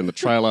chase here in the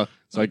trailer.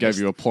 So I gave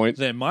you a point.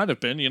 There might have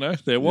been,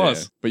 there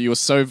was. Yeah. But you were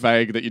so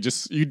vague that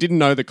you didn't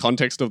know the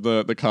context of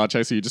the car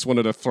chase. So you just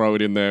wanted to throw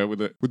it in there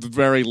with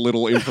very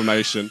little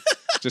information,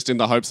 just in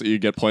the hopes that you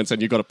get points,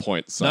 and you got a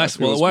point. So Nice.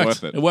 it Well, was it worked.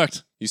 worth it. It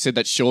worked. You said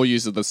that Shaw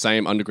uses the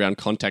same underground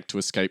contact to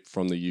escape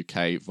from the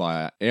UK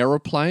via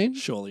aeroplane.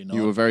 Surely not.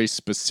 You were very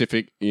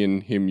specific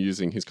in him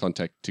using his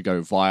contact to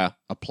go via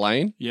a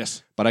plane.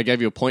 Yes. But I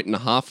gave you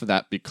 1.5 points for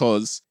that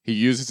because he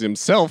uses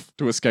himself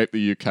to escape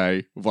the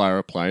UK via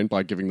a plane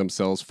by giving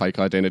themselves fake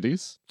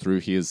identities through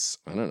his,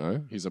 I don't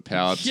know, his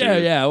power to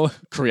Yeah.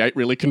 create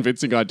really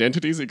convincing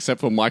identities, except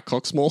for Mike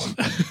Coxmore,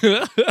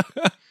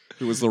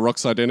 who was the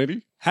Rock's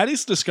identity.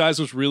 Hattie's disguise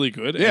was really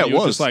good. And Yeah, it you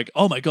were was. just like,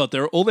 oh my God,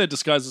 all their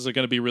disguises are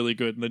going to be really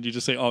good. And then you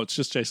just say, oh, it's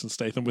just Jason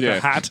Statham with Yeah. a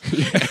hat.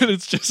 And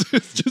it's just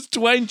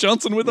Dwayne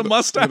Johnson with a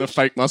mustache. With a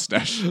fake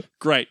mustache.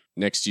 Great.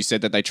 Next, you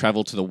said that they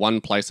travel to the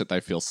one place that they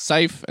feel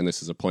safe, and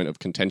this is a point of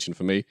contention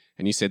for me,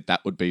 and you said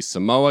that would be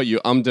Samoa. You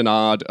ummed and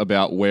ahed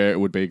about where it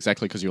would be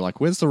exactly because you're like,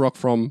 where's The Rock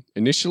from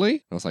initially?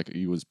 And I was like,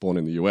 he was born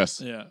in the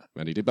US. Yeah.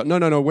 And he did. But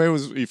no, where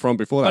was he from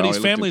before that? But Oh, his I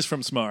looked family's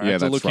from Samoa. I Yeah, have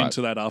to that's look right.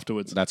 into that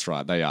afterwards. That's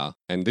right, they are.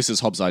 And this is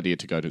Hobbs' idea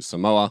to go to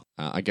Samoa.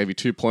 I gave you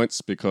 2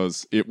 points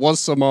because it was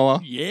Samoa.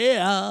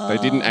 Yeah. They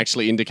didn't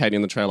actually indicate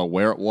in the trailer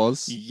where it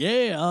was,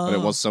 Yeah. but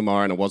it was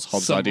Samoa and it was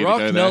Hobbs' Some idea rock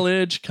to go there.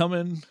 knowledge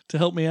coming to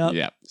help me out.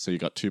 Yeah, so you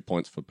got 2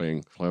 points for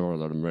being cleverer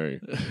than me.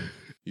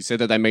 You said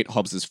that they meet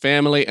Hobbs'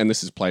 family, and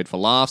this is played for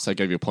laughs. I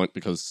gave you a point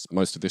because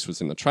most of this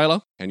was in the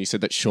trailer. And you said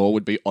that Shaw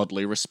would be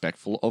oddly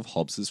respectful of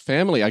Hobbs'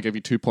 family. I gave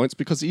you 2 points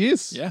because he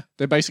is. Yeah.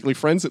 They're basically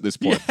friends at this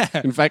point.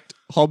 Yeah. In fact,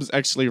 Hobbs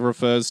actually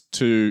refers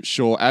to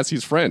Shaw as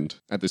his friend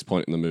at this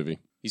point in the movie.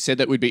 You said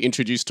that we'd be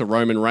introduced to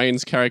Roman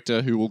Reigns'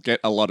 character, who will get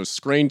a lot of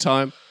screen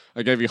time.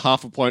 I gave you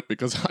half a point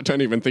because I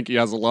don't even think he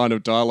has a line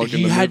of dialogue in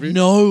He the had movie.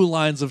 no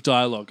lines of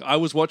dialogue. I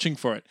was watching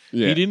for it.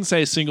 Yeah. He didn't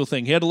say a single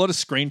thing. He had a lot of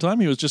screen time.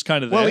 He was just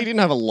kind of there. Well, he didn't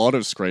have a lot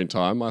of screen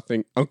time. I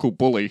think Uncle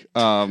Bully,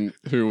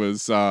 who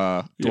was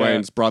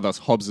Dwayne's brother,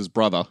 Hobbs's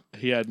brother.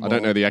 He had I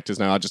don't know the actor's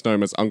name. I just know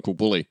him as Uncle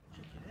Bully.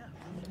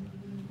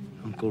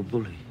 Uncle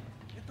Bully.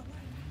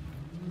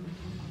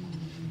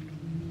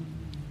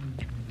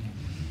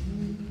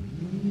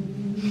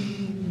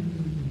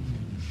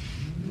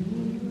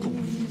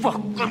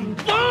 Fucking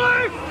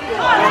bully!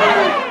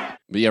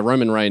 But yeah,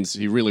 Roman Reigns,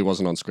 he really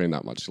wasn't on screen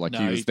that much. Like No,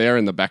 he was he there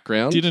in the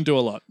background. Didn't do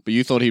a lot. But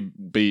you thought he'd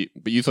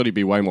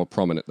be way more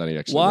prominent than he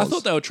actually Well, was. I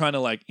thought they were trying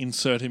to like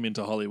insert him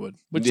into Hollywood,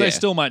 which Yeah. they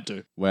still might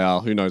do. Well,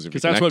 who knows if he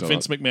Because can that's act what or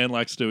Vince not. McMahon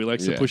likes to do. He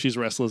likes to Yeah. push his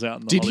wrestlers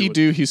out in the Did he Hollywood.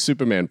 do his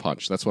Superman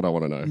punch? That's what I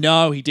want to know.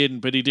 No, he didn't.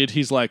 But he did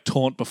his like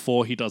taunt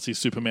before he does his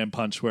Superman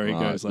punch, where he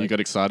goes you like, got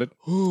excited?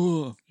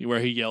 where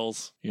he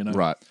yells. You know,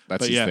 Right,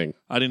 that's But his yeah, thing.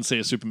 I didn't see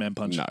a Superman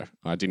punch. No,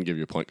 I didn't give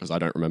you a point because I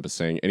don't remember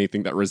seeing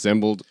anything that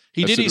resembled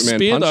He a did his Superman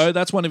spear punch. though.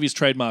 That's one of his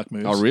trademark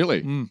moves. Oh,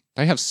 really?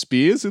 They have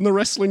spears in the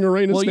wrestling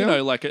arenas Well, now? you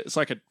know, like it's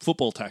like a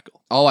football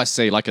tackle. Oh, I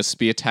see, like a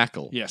spear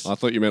tackle. Yes. I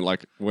thought you meant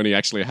like when he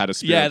actually had a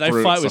spear. Yeah, they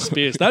through fight it, with so-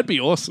 spears. That'd be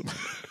awesome.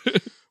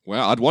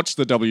 Well, I'd watch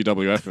the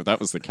WWF if that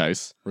was the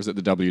case. Or is it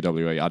the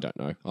WWE? I don't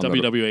know.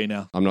 WWE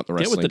now. I'm not the Get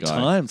wrestling with the guy.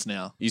 times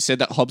now. You said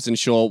that Hobbs and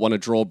Shaw want to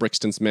draw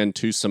Brixton's men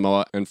to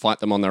Samoa and fight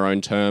them on their own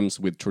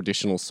terms with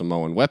traditional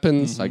Samoan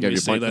weapons. I gave We you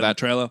a see point that for in the that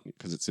trailer.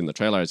 because it's in the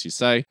trailer, as you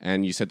say.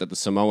 And you said that the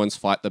Samoans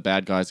fight the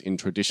bad guys in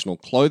traditional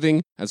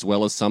clothing, as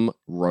well as some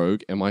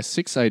rogue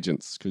MI6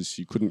 agents, because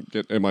you couldn't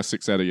get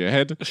MI6 out of your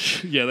head.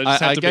 Yeah, they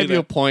just I have to gave be you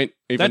a there. point.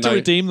 They Even had to though,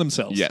 redeem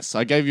themselves. Yes,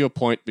 I gave you a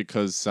point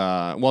because,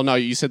 well, no,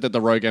 you said that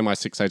the rogue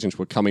MI6 agents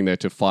were coming there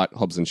to fight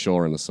Hobbs and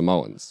Shaw and the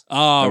Samoans.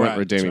 Oh, They right. weren't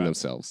redeeming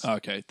that's themselves. right.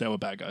 Okay, they were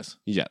bad guys.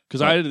 Yeah.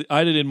 Because but- I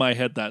had it in my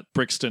head that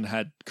Brixton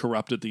had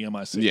corrupted the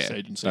MI6 yeah,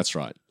 agency. that's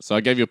right. So I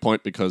gave you a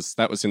point because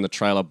that was in the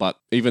trailer, but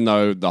even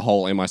though the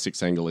whole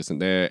MI6 angle isn't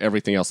there,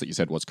 everything else that you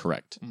said was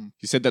correct.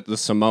 You said that the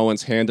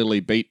Samoans handily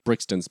beat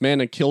Brixton's men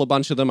and kill a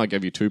bunch of them. I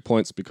gave you 2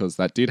 points because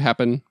that did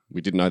happen.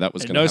 We didn't know that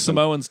was And going to no happen.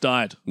 Samoans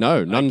died,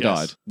 No, none guess.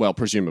 died. Well,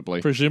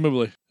 presumably.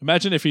 presumably.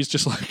 Imagine if he's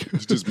just like...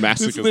 just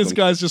massacres this them.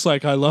 guy's just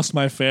like, I lost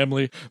my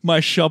family. My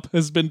shop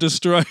has been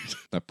destroyed.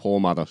 That poor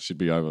mother should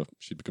be over.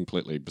 She'd be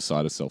completely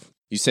beside herself.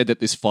 You said that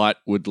this fight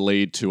would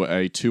lead to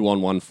a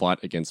 2-on-1 fight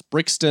against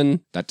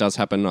Brixton. That does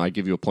happen. I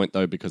give you a point,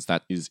 though, because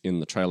that is in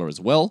the trailer as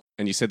well.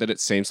 And you said that it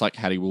seems like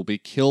Hattie will be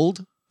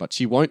killed, but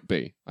she won't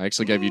be. I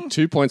actually gave you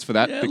 2 points for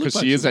that Yeah, it because looked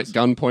like she she is at was.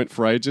 gunpoint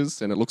for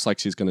ages, and it looks like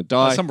she's going to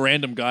die. Some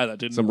random guy that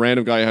didn't... Some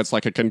random guy who has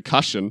like a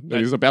concussion, and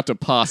he's about to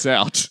pass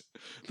out.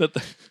 that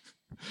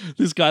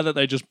this guy that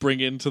they just bring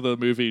into the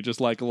movie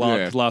just like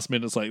last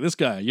minute, it's like, this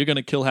guy, you're going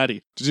to kill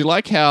Hattie. Did you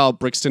like how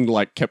Brixton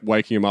like kept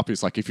waking him up?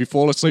 He's like, if you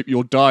fall asleep,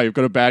 you'll die. You've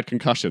got a bad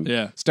concussion.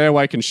 Yeah. Stay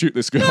awake and shoot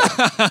this girl.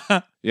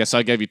 Yes,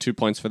 I gave you 2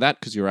 points for that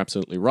because you're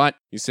absolutely right.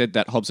 You said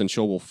that Hobbs and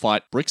Shaw will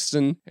fight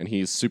Brixton and he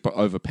is super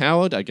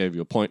overpowered. I gave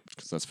you a point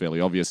because that's fairly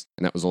obvious.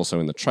 And that was also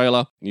in the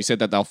trailer. And you said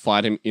that they'll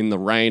fight him in the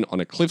rain on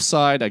a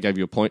cliffside. I gave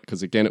you a point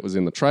because, again, it was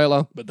in the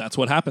trailer. But that's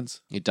what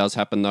happens. It does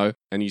happen, though.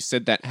 And you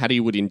said that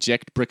Hattie would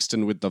inject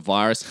Brixton with the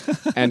virus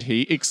and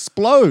he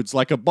explodes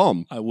like a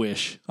bomb. I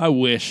wish.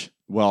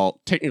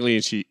 Well, technically,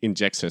 she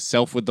injects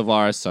herself with the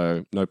virus,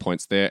 so no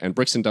points there. And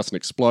Brixton doesn't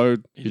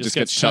explode. He just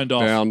gets shut turned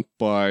off. down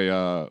by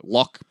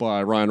Locke,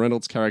 by Ryan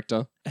Reynolds'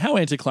 character. How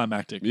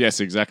anticlimactic. Yes,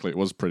 exactly. It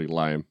was pretty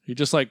lame. He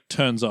just like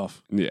turns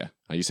off. Yeah.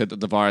 You said that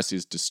the virus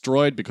is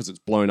destroyed because it's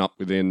blown up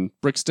within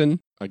Brixton.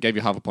 I gave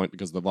you half a point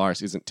because the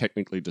virus isn't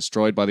technically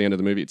destroyed by the end of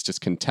the movie. It's just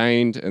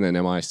contained, and then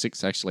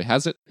MI6 actually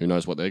has it. Who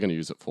knows what they're going to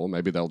use it for?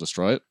 Maybe they'll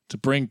destroy it. To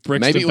bring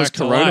Brixton Maybe it was back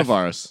to life.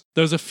 coronavirus.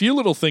 There's a few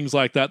little things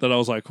like that I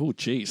was like, oh,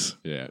 jeez.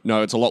 Yeah.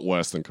 No, it's a lot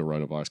worse than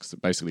coronavirus because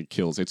it basically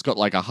kills. It's got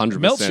like 100%.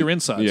 Melts your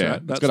insides, Yeah. right?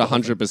 It's That's got the a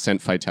whole thing.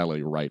 100%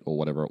 fatality rate or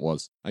whatever it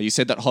was. You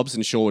said that Hobbs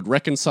and Shaw would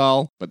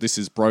reconcile, but this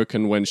is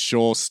broken when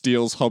Shaw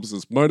steals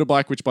Hobbs's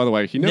motorbike, which, by the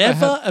way, he never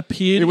had.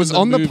 appeared It was in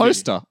the on the movie.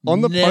 poster.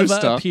 On the Never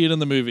poster. appeared in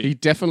the movie. He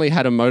definitely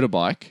had a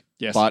motorbike.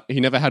 Yes. But he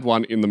never had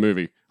one in the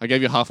movie. I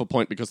gave you half a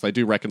point because they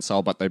do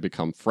reconcile, but they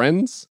become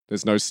friends.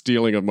 There's no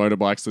stealing of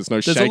motorbikes. There's no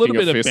There's shaking a little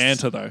bit of fists.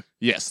 banter, though.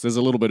 Yes, there's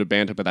a little bit of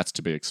banter, but that's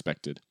to be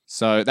expected.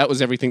 So that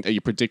was everything that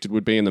you predicted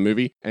would be in the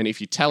movie. And if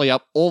you tally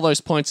up all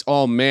those points,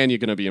 oh man, you're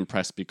going to be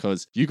impressed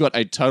because you got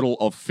a total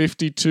of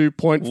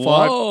 52.5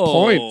 Whoa.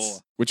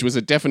 points, which was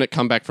a definite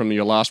comeback from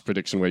your last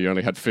prediction where you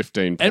only had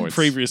 15 points. And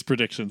previous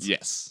predictions.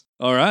 Yes.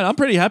 All right, I'm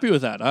pretty happy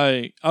with that.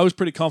 I was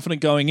pretty confident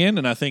going in,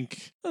 and I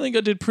think I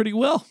did pretty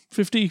well.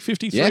 53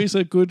 Yeah. is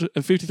a good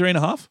 53 and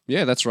a half.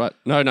 Yeah, that's right.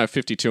 No,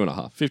 52 and a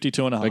half.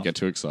 52 and a half. Don't get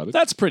too excited.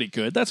 That's pretty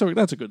good. That's a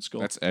good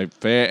score. That's a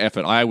fair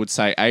effort. I would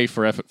say A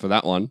for effort for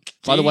that one.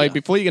 By the way,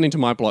 before you get into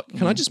my plot,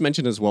 can I just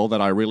mention as well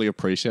that I really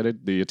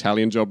appreciated the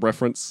Italian Job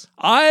reference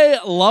I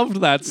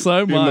loved that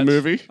so much. in the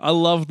movie? I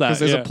love that. Because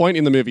there's yeah. a point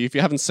in the movie, if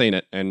you haven't seen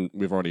it, and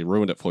we've already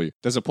ruined it for you,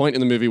 there's a point in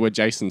the movie where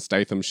Jason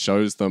Statham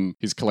shows them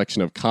his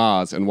collection of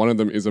cars, and one of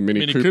them is a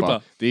Mini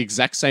Cooper. The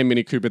exact same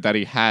Mini Cooper that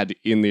he had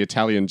in the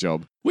Italian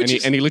Job. And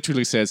he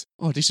literally says,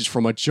 "Oh, this is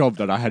from a job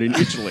that I had in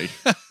Italy."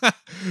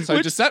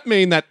 So does that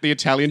mean that the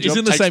Italian Job is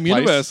in the takes same place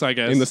universe, I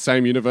guess? in the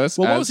same universe?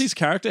 Well, what was his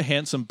character?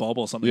 Handsome Bob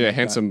or something? Yeah, like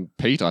Handsome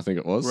Pete, I think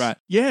it was. Right.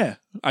 Yeah.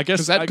 I guess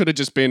Because that could have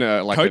just been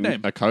a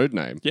code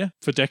name. Yeah,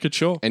 for Deckard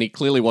Shaw. And he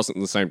clearly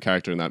wasn't the same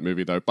character in that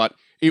movie, though. But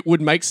it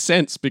would make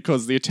sense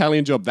because the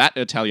Italian Job, that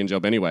Italian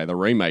Job anyway, the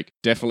remake,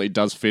 definitely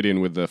does fit in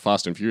with the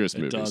Fast and Furious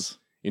movies. It does.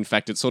 In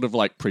fact, it sort of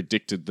like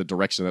predicted the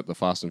direction that the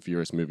Fast and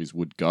Furious movies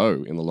would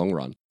go in the long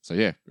run. So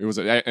yeah, it was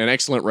an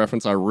excellent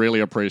reference. I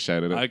really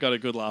appreciated it. I got a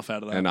good laugh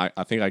out of that. And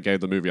I think I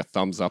gave the movie a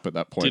thumbs up at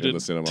that point in the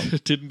cinema.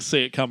 Didn't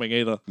see it coming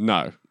either.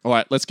 No. All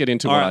right, let's get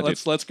into what I did.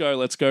 Let's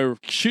go.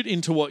 Shoot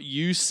into what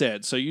you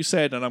said. So you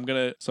said, and I'm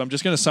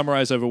just gonna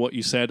summarize over what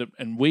you said.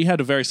 And we had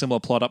a very similar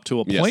plot up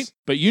to a point, Yes.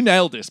 but you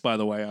nailed this, by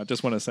the way. I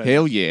just want to say,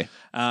 Hell yeah.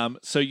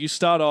 So you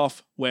start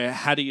off where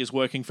Hattie is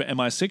working for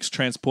MI6,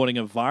 transporting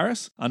a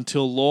virus,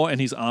 until Law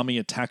and his army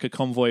attack a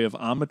convoy of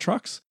armor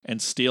trucks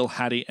and steal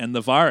Hattie and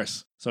the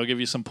virus. So I'll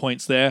give you some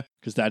points there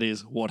because that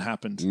is what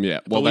happened. Yeah,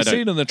 well, we see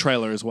it in the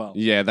trailer as well.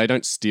 Yeah, they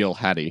don't steal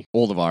Hattie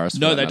or the virus.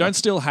 No, they don't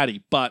steal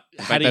Hattie, but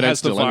Hattie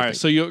has the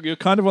virus. So you're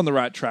kind of on the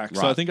right track.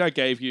 So I think I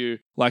gave you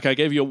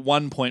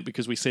 1 point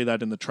because we see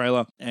that in the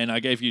trailer, and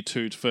I gave you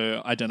 2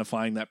 for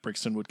identifying that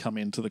Brixton would come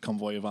into the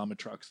convoy of armored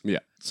trucks. Yeah.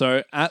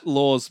 So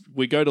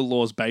we go to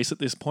Law's base at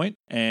this point,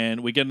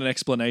 and we get an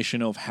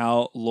explanation of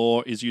how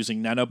Law is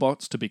using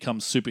nanobots to become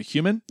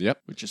superhuman.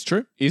 Yep. Which is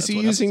true. Is he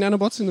using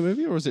nanobots in the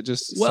movie, or is it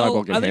just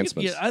cyborg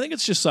enhancements? I think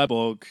it's just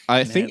cyborg.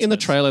 I think in the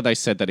trailer they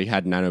said that he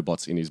had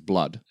nanobots in his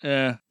blood.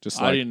 Yeah.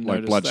 Just I didn't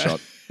like notice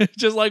Bloodshot. That.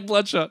 Just like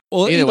Bloodshot.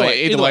 Well, Either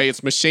way,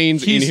 it's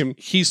machines in him.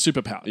 He's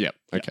superpowered. Yeah.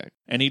 Okay.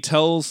 And he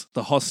tells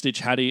the hostage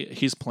Hattie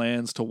his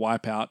plans to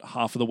wipe out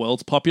half of the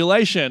world's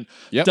population.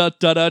 Yep. Da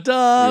da da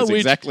da. He was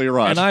exactly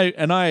right.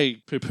 And I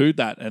poo-pooed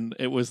that, and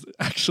it was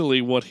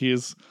actually what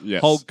his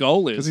Yes. whole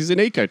goal is. Because he's an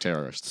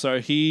eco-terrorist. So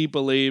he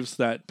believes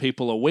that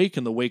people are weak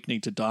and the weak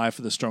need to die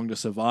for the strong to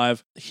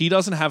survive. He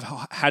doesn't have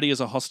Hattie as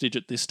a hostage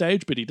at this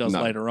stage, but he does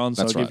later on.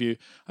 So I'll give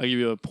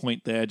you a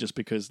point there just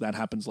because that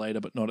happens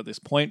later, but not at this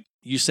point.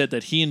 You said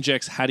that he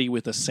injects Hattie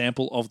with a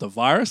sample of the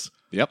virus.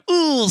 Yep.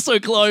 Ooh, so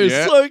close,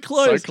 Yeah, so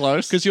close. so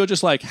close. Because you're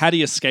just like,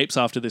 Hattie escapes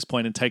after this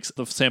point and takes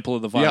the sample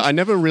of the virus. Yeah, I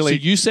never really...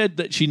 So you said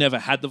that she never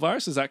had the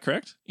virus, is that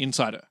correct?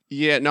 Inside her.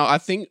 Yeah, no, I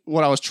think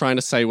what I was trying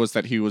to say was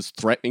that he was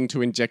threatening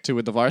to inject her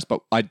with the virus,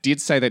 but I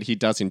did say that he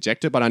does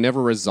inject her, but I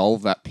never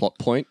resolved that plot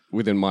point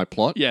within my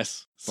plot.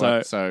 Yes.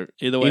 So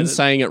either way, in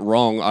saying it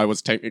wrong, I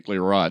was technically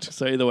right.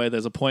 So either way,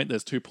 there's a point,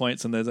 there's 2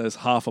 points, and there's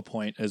half a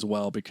point as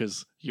well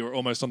because you're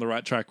almost on the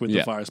right track with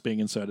the virus being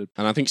inserted.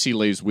 And I think she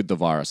leaves with the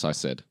virus, I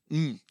said.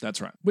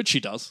 That's right. Which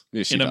she does,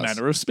 she in does. a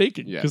manner of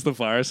speaking, because the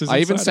virus is I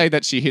even inside say her.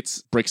 that she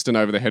hits Brixton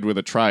over the head with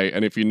a tray,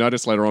 and if you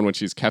notice later on when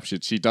she's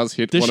captured, she does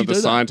hit one of the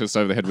scientists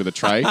over the head with a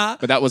tray,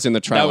 but that was in the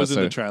trailer,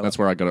 that's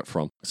where I got it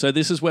from. So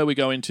this is where we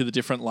go into the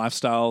different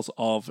lifestyles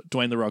of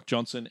Dwayne The Rock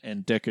Johnson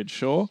and Deckard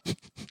Shaw.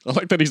 I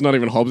like that he's not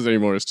even Hobbs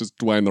anymore, it's just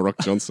Dwayne The Rock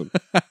Johnson.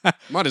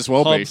 Might as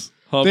well be.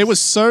 Hobbs. There was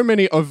so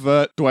many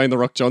overt Dwayne The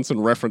Rock Johnson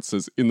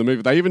references in the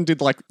movie. They even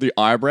did like the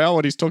eyebrow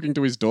when he's talking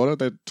to his daughter.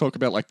 They talk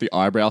about like the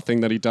eyebrow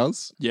thing that he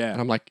does. Yeah.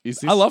 And I'm like, is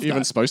this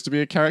even supposed to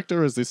be a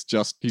character, or is this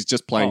just, he's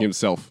just playing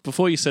himself?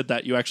 Before you said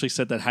that, you actually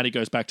said that Hattie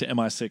goes back to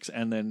MI6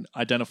 and then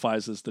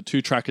identifies as the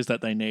 2 trackers that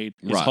they need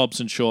is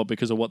Hobbs and Shaw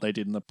because of what they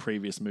did in the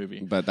previous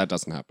movie. But that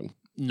doesn't happen.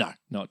 No,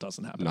 it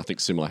doesn't happen. Nothing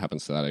similar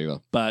happens to that either.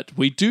 But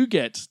we do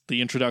get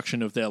the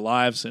introduction of their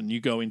lives, and you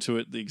go into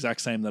it the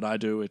exact same that I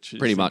do, which is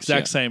pretty much the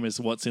exact same as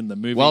what's in the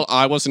movie. Well,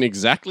 I wasn't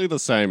exactly the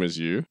same as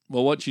you.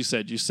 Well, what you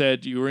said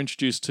you were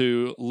introduced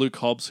to Luke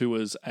Hobbs, who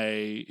was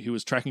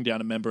tracking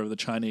down a member of the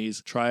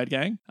Chinese Triad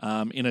gang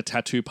in a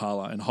tattoo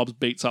parlor, and Hobbs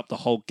beats up the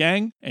whole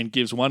gang and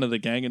gives one of the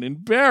gang an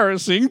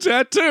embarrassing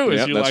tattoo,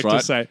 as you like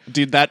to say.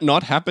 Did that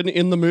not happen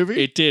in the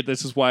movie? It did.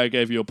 This is why I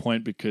gave you a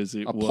point, because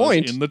it was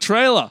in the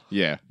trailer.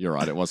 Yeah, you're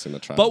right. It was in the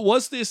trailer. But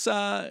was this?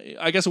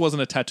 I guess it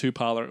wasn't a tattoo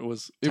parlor. It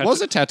was a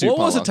tattoo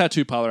parlor. It was a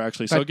tattoo parlor,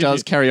 actually. That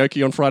does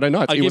karaoke on Friday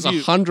nights. It was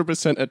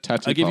 100% a tattoo parlor.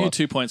 I give you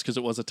 2 points because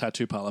it was a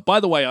tattoo parlor. By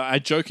the way, I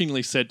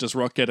jokingly said, "Does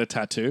Rock get a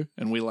tattoo?"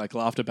 And we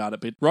laughed about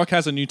it. But Rock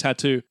has a new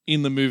tattoo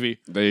in the movie.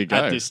 There you go.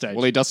 At this stage,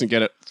 well, he doesn't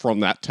get it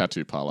from that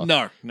tattoo parlor.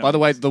 No. By the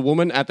way, the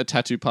woman at the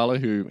tattoo parlor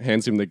who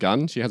hands him the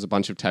gun, she has a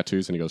bunch of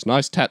tattoos, and he goes,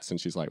 "Nice tats,"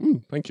 and she's like,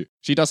 "Thank you."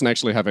 She doesn't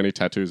actually have any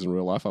tattoos in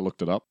real life. I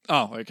looked it up.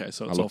 Oh, okay.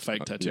 So it's all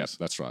fake tattoos. Yeah,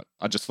 that's right.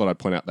 I just thought I'd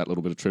point out that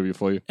little bit of trivia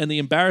for you. And the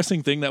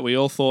embarrassing thing that we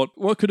all thought,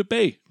 what could it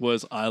be,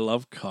 was I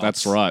Love Cops.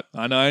 That's right.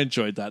 And I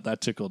enjoyed that.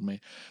 That tickled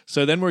me.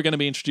 So then we're going to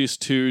be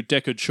introduced to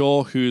Deckard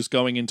Shaw, who's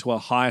going into a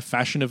high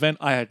fashion event.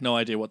 I had no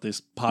idea what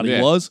this party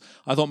was.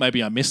 I thought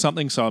maybe I missed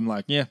something, so I'm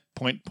like,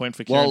 point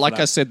for Kieran. Well, like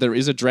I said, there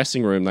is a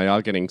dressing room. They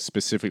are getting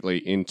specifically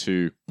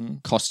into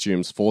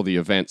costumes for the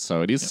event,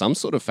 so it is some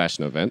sort of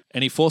fashion event.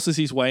 And he forces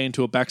his way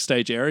into a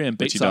backstage area and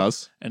beats up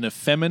an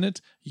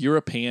effeminate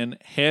European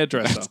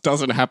hairdresser. That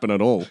doesn't happen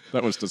at all.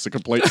 That was just a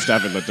complete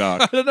stab in the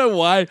dark. I don't know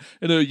why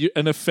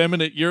an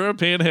effeminate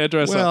European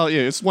hairdresser. Well,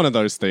 yeah, it's one of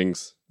those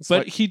things.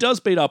 But he does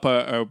beat up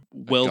a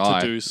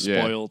well-to-do, guy,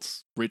 yeah. spoiled,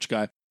 rich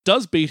guy.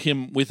 Does beat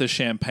him with a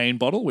champagne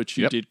bottle, which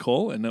you did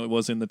call, and it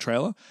was in the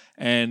trailer,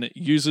 and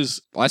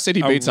uses I said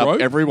he beats up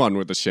everyone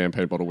with a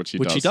champagne bottle, which he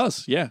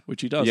does.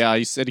 Which he does. Yeah,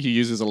 he said he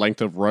uses a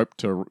length of rope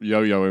to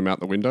yo-yo him out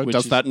the window.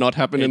 Does that not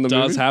happen in the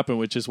movie? It does happen,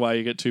 which is why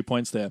you get 2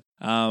 points there.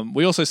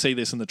 We also see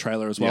this in the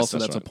trailer as well, so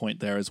that's a point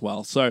there as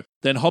well. So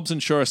then Hobbs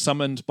and Shaw are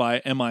summoned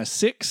by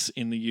MI6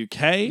 in the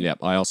UK.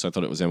 Yep, I also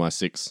thought it was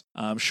MI6.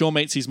 Shaw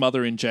meets his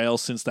mother in jail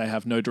since they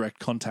have no direct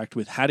contact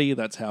with Hattie.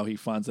 That's how he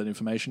finds that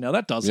information. Now,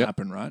 that does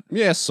happen, right?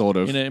 Yeah, sort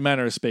of. In a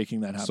manner of speaking,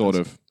 that happens. Sort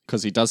of.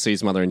 Because he does see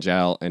his mother in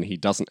jail and he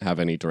doesn't have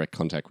any direct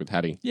contact with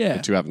Hattie. Yeah.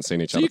 The two haven't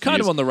seen each other. So you're kind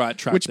years. of on the right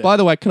track. Which, there. by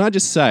the way, can I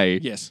just say,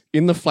 yes,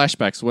 in the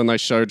flashbacks when they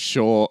showed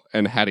Shaw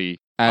and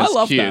Hattie as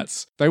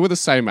kids, they were the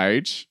same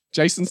age.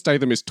 Jason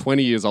Statham is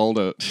 20 years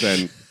older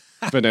than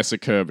Vanessa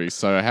Kirby.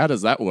 So how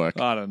does that work?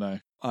 I don't know.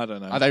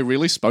 Are they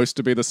really supposed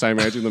to be the same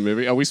age in the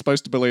movie? Are we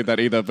supposed to believe that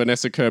either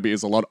Vanessa Kirby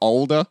is a lot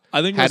older,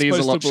 I think Hattie is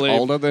a lot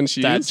older than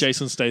she that is?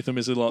 Jason Statham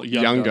is a lot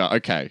younger.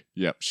 Okay.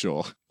 Yep,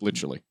 sure.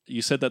 Literally.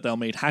 You said that they'll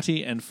meet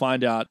Hattie and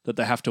find out that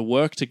they have to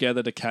work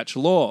together to catch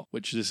Law,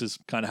 which this is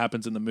kind of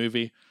happens in the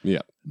movie.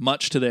 Yeah.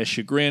 Much to their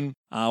chagrin.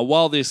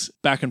 While this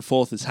back and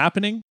forth is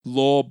happening,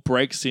 Law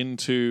breaks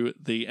into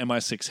the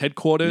MI6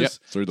 headquarters,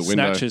 through the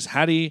window, snatches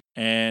Hattie,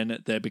 and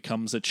there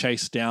becomes a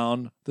chase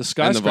down the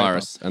skyscraper. And the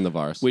virus. And the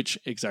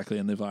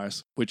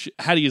virus. Which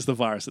Hattie is the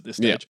virus at this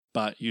stage.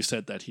 But you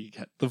said that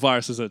the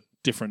virus is a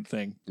different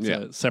thing. It's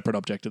a separate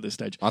object at this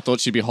stage. I thought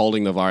she'd be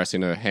holding the virus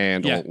in her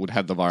hand or would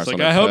have the virus on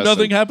her I hope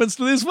nothing happens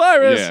to this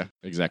virus. Yeah,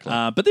 exactly.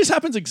 But this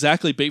happens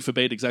exactly beat for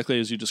beat, exactly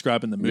as you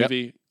describe in the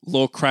movie.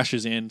 Law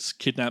crashes in,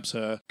 kidnaps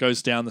her,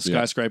 goes down the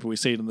skyscraper. We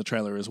see it in the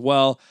trailer as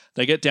well.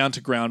 They get down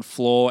to ground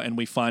floor and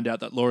we find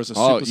out that Law is a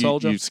super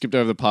soldier. You skipped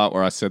over the part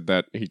where I said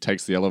that he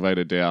takes the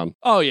elevator down.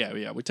 Oh,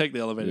 yeah. We take the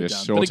elevator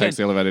down. Shaw takes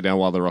the elevator down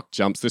while The Rock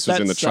jumps. This was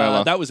in the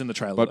trailer. That was in the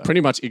trailer. But pretty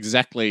much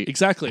exactly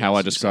how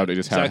I described it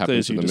is how it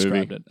happens in the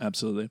movie.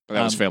 Absolutely. But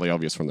that was fairly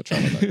obvious from the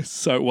trailer,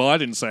 though. I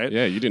didn't say it.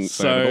 Yeah, you didn't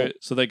say it at all.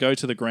 So they go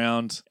to the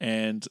ground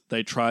and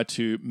they try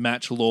to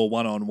match Law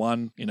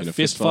one-on-one in a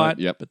fist fight.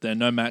 But they're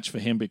no match for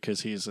him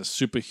because he is a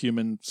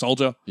superhuman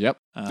soldier. Yep.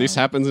 This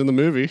happens in the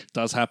movie.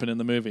 Does happen in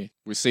the movie.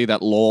 We see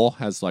that Law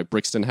has,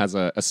 Brixton has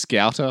a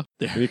scouter.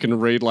 And you can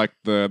read,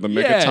 the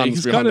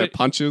megatons behind their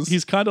punches.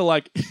 He's kind of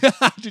like...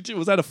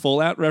 was that a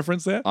Fallout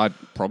reference there? I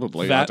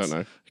don't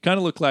know. Kind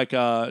of looked like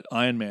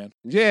Iron Man.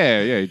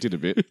 Yeah, he did a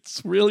bit.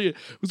 It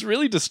was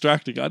really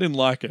distracting. I didn't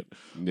like it.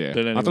 Yeah,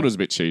 but anyway. I thought it was a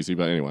bit cheesy,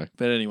 but anyway.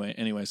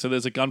 Anyway, so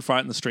there's a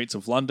gunfight in the streets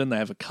of London. They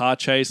have a car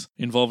chase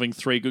involving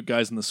 3 good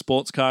guys in the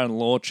sports car and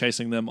Law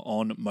chasing them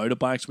on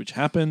motorbikes, which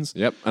happens.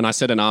 Yep, and I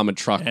said an armored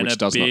truck, which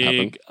does not happen. And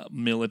a big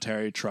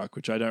military truck,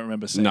 which I don't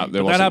remember seeing. No,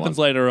 but that happens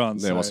later on.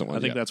 There wasn't one. I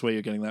think that's where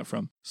you're getting that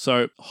from.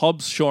 So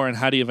Hobbs, Shaw, and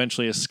Hattie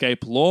eventually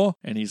escape Law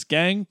and his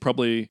gang,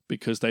 probably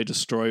because they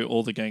destroy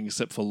all the gang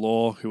except for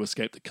Law, who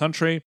escaped the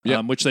country.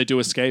 Yep. Which they do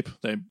escape.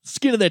 They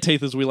skin of their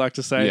teeth, as we like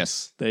to say.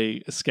 Yes.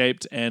 They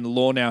escaped, and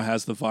Law now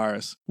has the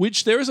virus,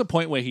 which there is a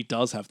point where he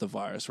does have the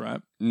virus,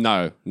 right?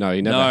 No,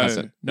 he never has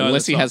it.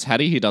 Unless he has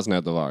Hattie, he doesn't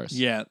have the virus.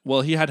 Yeah,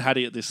 well, he had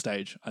Hattie at this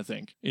stage, I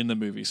think, in the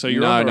movie. So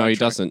you're on the right he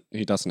track. doesn't.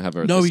 He doesn't have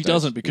her at No, this he stage.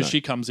 doesn't, because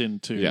she comes in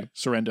to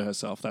surrender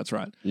herself. That's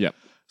right. Yep.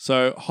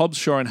 So Hobbs,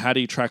 Shaw, and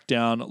Hattie track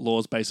down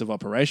Law's base of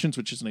operations,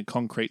 which is in a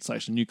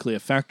concrete/nuclear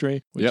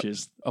factory, which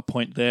is a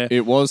point there.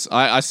 It was.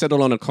 I settled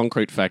on a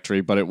concrete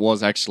factory, but it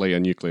was actually a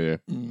nuclear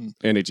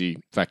energy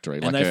factory,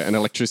 an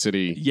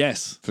electricity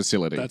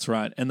facility. That's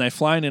right. And they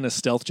fly in a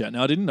stealth jet.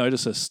 Now, I didn't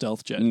notice a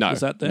stealth jet. No. Is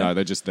that there? No,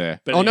 they're just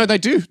there. But no, they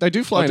do. They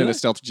do fly in a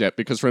stealth jet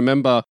because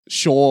remember,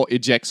 Shaw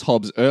ejects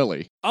Hobbs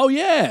early. Oh,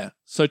 yeah.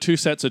 So 2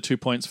 sets are 2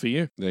 points for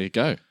you. There you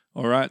go.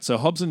 All right, so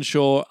Hobbs and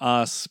Shaw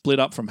are split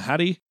up from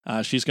Hattie.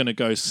 She's going to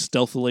go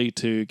stealthily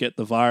to get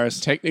the virus.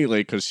 Technically,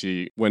 because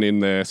she went in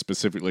there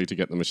specifically to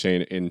get the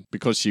machine in,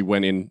 because she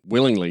went in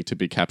willingly to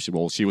be captured.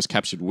 Well, she was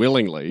captured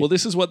willingly. Well,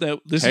 this is when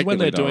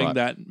they're doing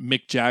that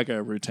Mick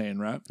Jagger routine,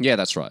 right? Yeah,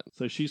 that's right.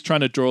 So she's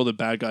trying to draw the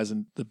bad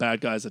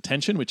guys'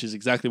 attention, which is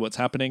exactly what's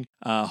happening.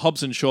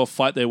 Hobbs and Shaw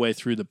fight their way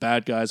through the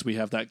bad guys. We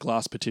have that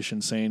glass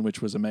partition scene,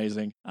 which was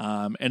amazing,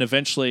 and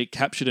eventually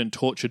captured and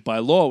tortured by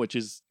Law, which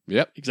is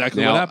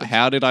exactly what happens.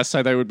 How did I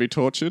say they would be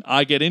tortured?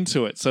 I get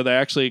into it. So they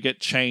actually get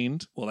chained.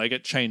 Well, they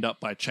get chained up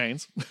by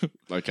chains.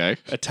 Okay.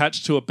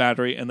 Attached to a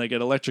battery, and they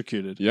get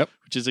electrocuted. Yep.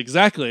 Which is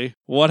exactly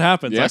what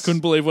happens. Yes. I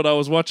couldn't believe what I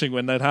was watching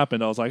when that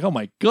happened. I was like, oh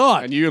my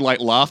God. And you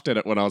laughed at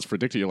it when I was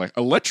predicting. You're like,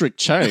 electric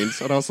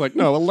chains? And I was like,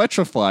 no,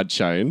 electrified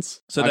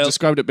chains. So I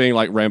described it being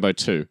like Rambo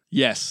 2.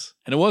 Yes.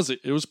 And it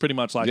was pretty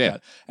much like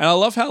that. And I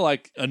love how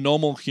a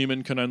normal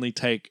human can only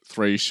take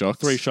 3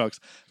 shocks. And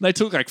they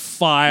took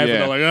 5 and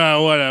they're like,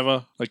 oh,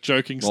 whatever.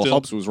 Joking still. Well,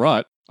 Hobbs was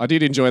right. I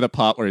did enjoy the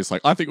part where he's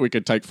like, I think we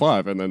could take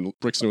 5. And then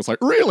Brixton was like,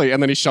 really?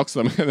 And then he shocks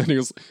them. And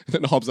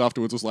then Hobbs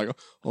afterwards was like,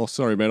 oh,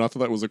 sorry, man. I thought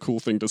that was a cool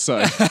thing to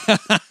say.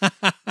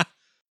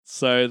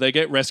 So they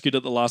get rescued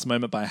at the last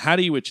moment by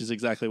Hattie, which is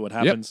exactly what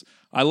happens.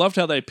 I loved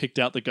how they picked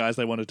out the guys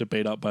they wanted to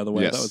beat up, by the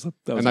way. Yes.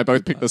 That was and they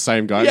both picked the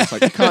same guy. It's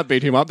like, you can't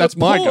beat him up. That's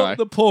my guy.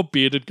 The poor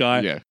bearded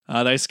guy. Yeah.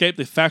 They escape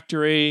the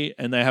factory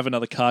and they have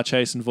another car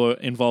chase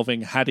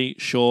involving Hattie,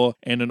 Shaw,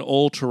 and an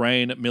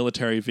all-terrain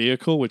military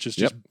vehicle, which is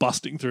just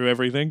busting through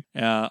everything.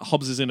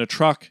 Hobbs is in a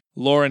truck.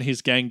 Law and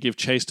his gang give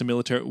chase to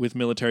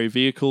military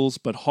vehicles,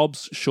 but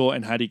Hobbs, Shaw,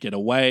 and Hattie get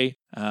away.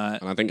 And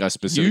I think I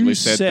specifically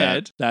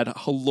said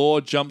that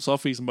Law jumps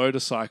off his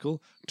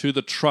motorcycle to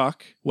the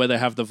truck where they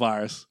have the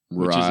virus,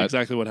 which is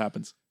exactly what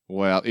happens.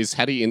 Well, is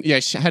Hattie in? Yeah,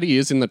 Hattie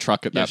is in the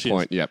truck at that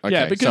point. Yep. Okay.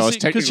 Yeah, because so I was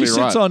technically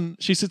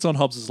she sits on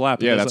Hobbs's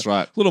lap. Yeah, that's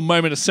right. Little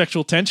moment of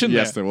sexual tension.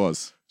 Yes, there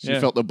was. She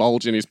felt the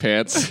bulge in his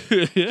pants.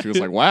 She was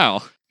like,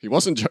 "Wow, he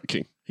wasn't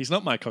joking." He's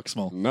not my cock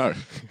small. No.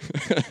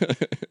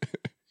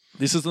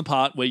 This is the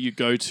part where you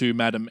go to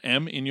Madam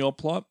M in your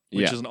plot,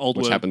 which is an old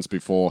word. Which happens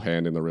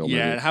beforehand in the real movie.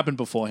 Yeah, it happened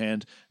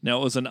beforehand. Now,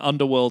 it was an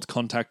underworld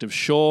contact of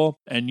Shaw,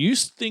 and you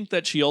think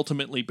that she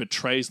ultimately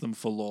betrays them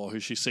for Law,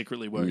 who she's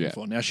secretly working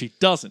for. Now, she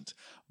doesn't.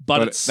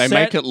 But it's they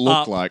make it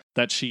look like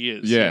that she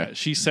is. Yeah.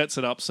 She sets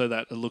it up so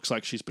that it looks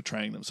like she's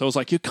betraying them. So it's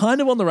like, you're kind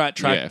of on the right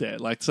track there.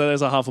 Like, so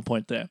there's a half a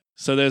point there.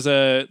 So there's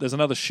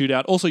another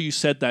shootout. Also, you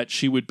said that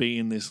she would be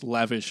in this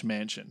lavish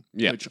mansion,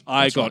 which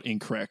I got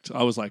incorrect.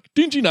 I was like,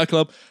 dingy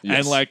nightclub.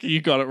 And like, you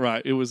got it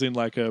right. It was in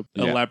like a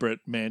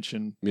elaborate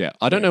mansion. Yeah.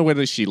 I don't know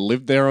whether she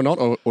lived there or not,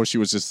 or she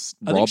was just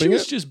robbing it. I think she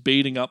was just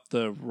beating up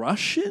the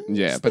Russians.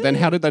 Yeah. But then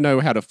how did they know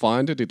how to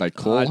find her? Did they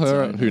call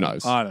her? Who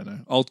knows? I don't know.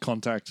 Old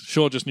contact.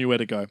 Shaw just knew where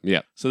to go.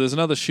 Yeah. So there's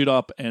another shoot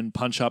up and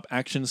punch up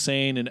action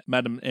scene in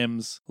Madam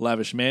M's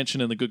lavish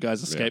mansion, and the good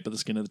guys escape by the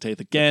skin of the teeth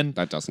again.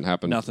 That doesn't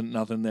happen.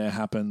 Nothing there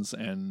happens.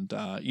 And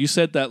you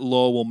said that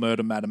Law will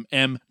murder Madam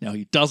M. Now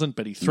he doesn't,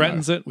 but he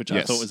threatens it, which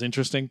I thought was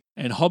interesting.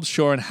 And Hobbs,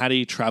 Shaw, and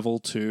Hattie travel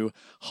to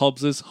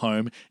Hobbs's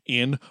home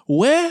in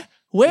where?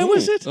 Where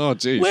was it? Oh,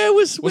 geez. Where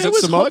was it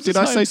Samoa? Hobbs's Did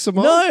I home? say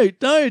Samoa?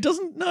 No, it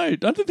doesn't. No, I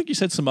don't think you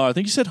said Samoa. I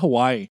think you said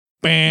Hawaii.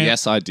 Bam.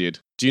 Yes, I did.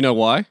 Do you know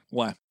why?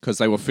 Why? Because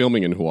they were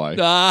filming in Hawaii.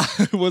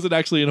 Was it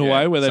actually in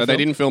Hawaii where they So they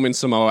didn't film in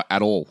Samoa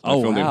at all. They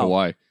filmed in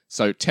Hawaii.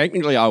 So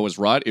technically I was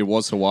right. It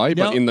was Hawaii,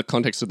 but in the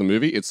context of the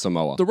movie, it's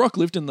Samoa. The Rock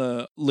lived in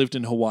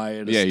Hawaii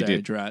at a stage, he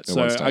did. right?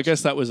 So I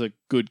guess that was a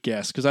good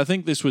guess because I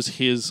think this was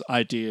his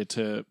idea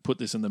to put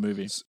this in the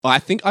movie. I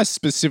think I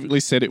specifically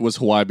said it was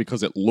Hawaii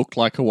because it looked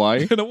like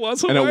Hawaii. And it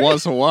was Hawaii. And it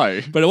was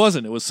Hawaii. But it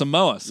wasn't. It was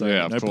Samoa. So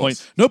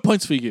no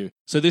points for you.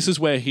 So this is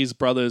where his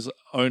brothers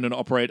own and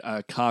operate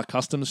a car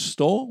customs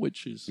store,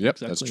 which is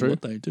exactly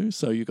what they do.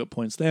 So you got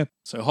points there.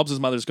 So Hobbs'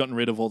 mother's gotten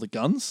rid of all the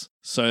guns.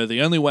 So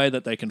the only way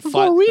that they can fight...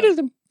 Got rid of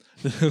them.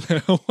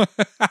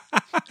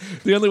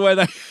 The only way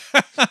they...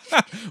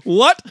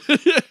 What?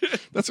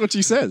 That's what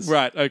she says.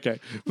 Right, okay.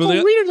 Got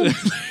rid of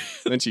them.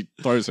 Then she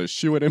throws her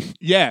shoe at him.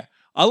 Yeah.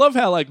 I love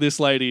how like this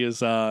lady is,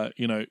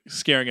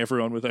 scaring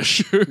everyone with her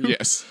shoe.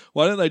 Yes.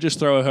 Why don't they just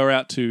throw her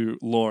out to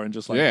Law and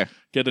just like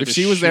get her? If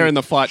she was there in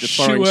the fight just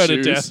throwing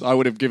shoes, I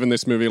would have given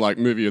this movie like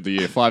movie of the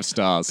year, 5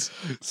 stars.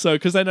 So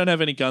because they don't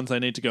have any guns, they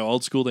need to go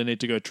old school. They need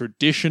to go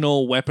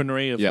traditional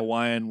weaponry of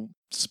Hawaiian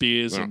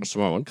spears and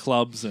Samoan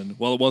clubs, and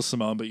well, it was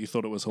Samoan, but you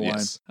thought it was Hawaiian.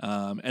 Yes.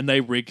 And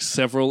they rig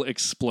several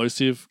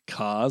explosive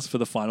cars for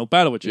the final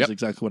battle, which is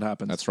exactly what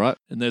happens. That's right.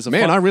 And there's a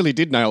I really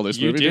did nail this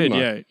movie. You did,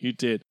 didn't I? you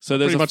did. So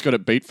there's pretty much got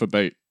it beat for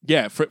beat.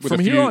 Yeah, from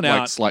here on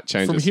out, slight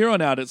changes. From here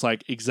on out, it's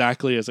like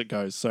exactly as it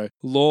goes. So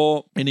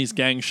Law and his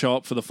gang show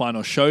up for the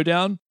final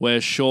showdown,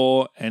 where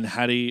Shaw and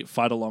Hattie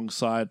fight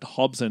alongside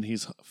Hobbs and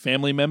his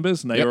family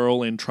members, and they are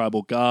all in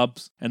tribal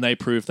garbs, and they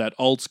prove that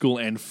old school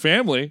and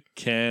family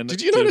can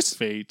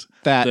defeat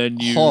that the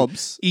new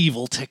Hobbs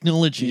evil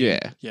technology.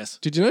 Yeah. Yes.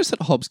 Did you notice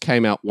that Hobbs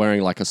came out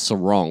wearing like a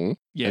sarong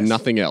and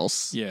nothing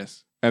else?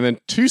 Yes. And then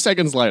 2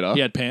 seconds later, he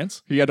had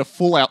pants. He had a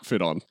full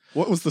outfit on.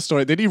 What was the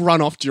story? Did he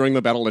run off during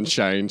the battle and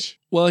change?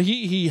 Well,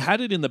 he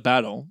had it in the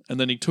battle, and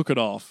then he took it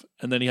off,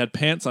 and then he had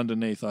pants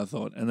underneath, I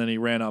thought, and then he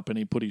ran up and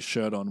he put his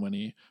shirt on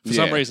for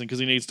some reason, because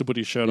he needs to put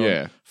his shirt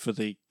on for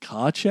the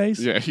car chase.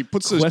 Yeah, he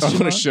puts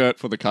on a shirt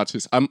for the car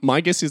chase.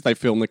 My guess is they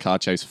filmed the car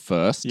chase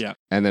first,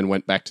 and then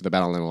went back to the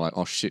battle, and they were like,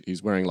 oh shit,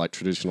 he's wearing like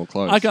traditional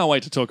clothes. I can't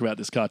wait to talk about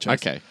this car chase.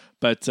 Okay.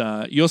 But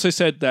you also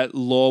said that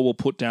Law will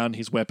put down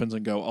his weapons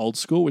and go old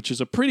school, which is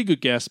a pretty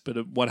good guess,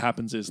 but what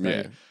happens is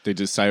they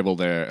disable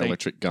their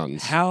electric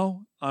guns.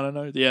 How? I don't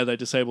know. Yeah, they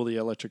disable the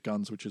electric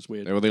guns, which is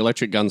weird. They were the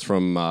electric guns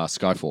from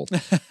Skyfall.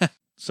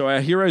 So our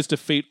heroes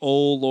defeat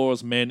all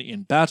Law's men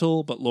in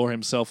battle, but Law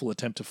himself will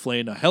attempt to flee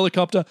in a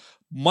helicopter.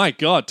 My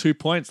God, 2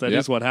 points. That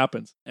is what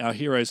happens. Our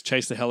heroes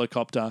chase the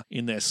helicopter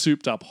in their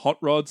souped-up hot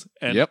rods.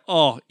 And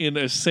in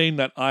a scene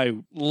that I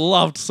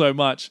loved so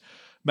much,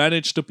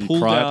 managed to pull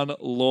down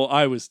Law.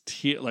 I was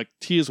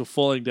tears were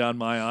falling down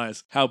my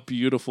eyes. How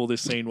beautiful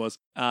this scene was.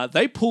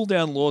 They pull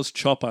down Law's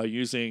chopper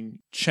using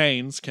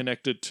chains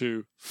connected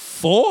to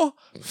 4,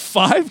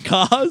 5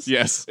 cars.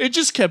 Yes. It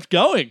just kept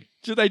going.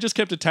 They just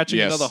kept attaching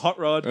another hot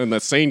rod. And the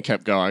scene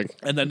kept going.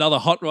 And another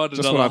hot rod,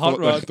 Just another when I hot thought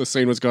rod. the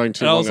scene was going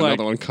too long,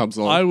 another one comes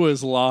on. I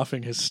was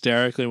laughing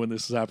hysterically when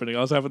this was happening. I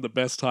was having the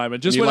best time.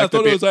 And just And when I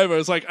thought it was over, it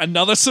was like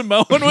another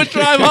Samoan would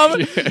drive up.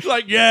 It's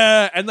like,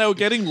 yeah. And they were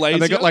getting lazier.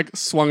 And they got like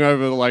swung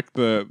over like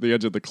the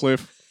edge of the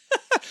cliff.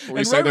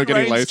 And Roman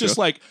Reigns just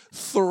like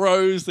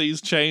throws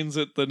these chains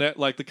at the net,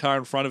 like the car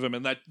in front of him,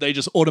 and that they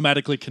just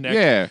automatically connect.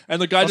 Yeah.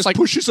 And the guy just like,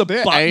 pushes a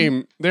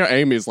button. Their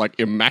aim is like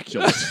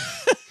immaculate.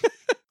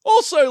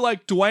 Also,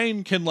 like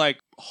Dwayne can like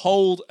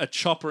hold a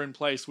chopper in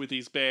place with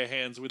his bare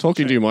hands. With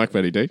Talking to you, Mike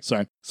Betty D.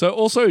 Sorry. So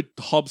also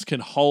Hobbs can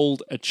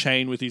hold a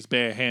chain with his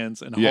bare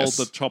hands and hold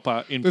the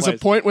chopper in place. There's a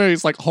point where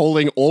he's like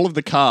holding all of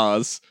the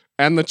cars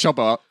and the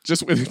chopper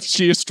just with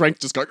sheer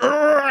strength, just going.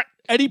 "Argh!"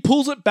 And he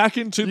pulls it back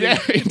into the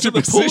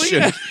position.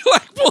 pulley and he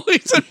like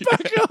pulleys it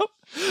back up.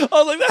 I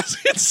was like,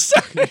 that's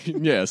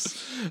insane.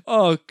 Yes.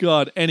 Oh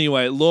God.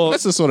 Anyway, Law.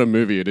 That's the sort of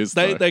movie it is.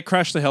 They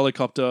crash the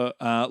helicopter.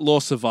 Law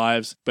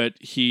survives, but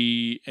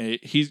he's.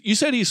 You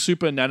said his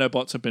super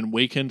nanobots have been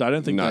weakened. I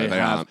don't think they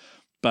have. Aren't.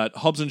 But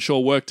Hobbs and Shaw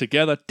work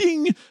together,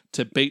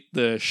 to beat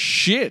the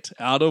shit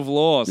out of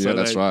Law. So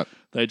that's right.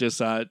 They just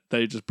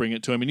bring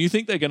it to him, and you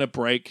think they're going to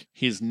break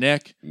his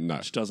neck? No,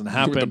 which doesn't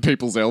happen. With the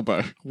people's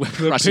elbow, The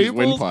crush his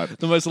people's- windpipe.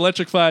 The most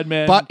electrified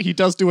man. But he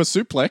does do a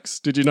suplex.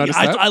 Did you notice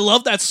that? I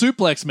love that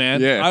suplex,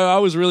 man. Yeah. I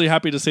was really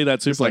happy to see that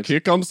suplex. It's like, here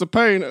comes the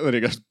pain. And then he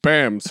goes,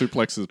 bam,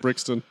 suplexes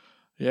Brixton.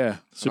 Yeah,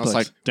 suplex. I was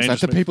like, is Dangerous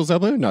that the move. people's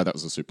elbow? No, that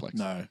was a suplex.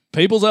 No.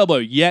 People's elbow,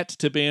 yet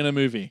to be in a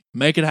movie.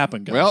 Make it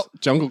happen, guys. Well,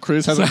 Jungle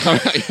Cruise hasn't come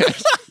out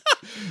yet.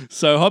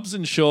 So Hobbs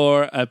and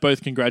Shaw are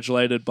both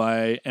congratulated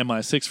by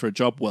MI6 for a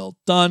job well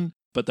done,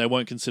 but they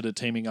won't consider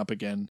teaming up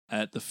again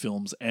at the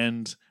film's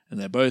end. And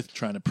they're both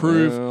trying to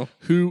prove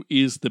who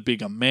is the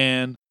bigger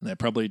man. And they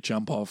probably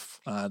jump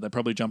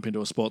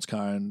into a sports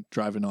car and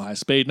drive into high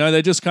speed. No,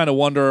 they just kind of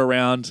wander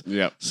around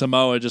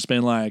Samoa, just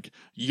being like,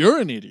 "You're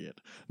an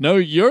idiot. No,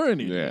 you're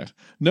an idiot.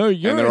 No,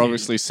 you're." And they're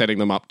obviously setting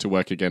them up to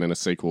work again in a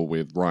sequel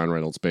with Ryan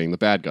Reynolds being the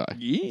bad guy.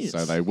 Yes.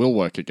 So they will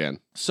work again.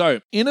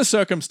 So, in a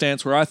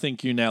circumstance where I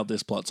think you nailed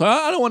this plot, so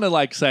I don't want to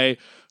like say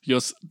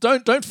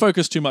don't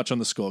focus too much on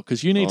the score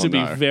because you need to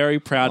be very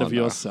proud of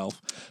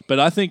yourself. But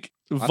I think.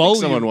 I think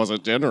someone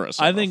wasn't generous.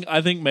 I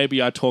think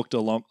maybe I talked a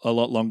lot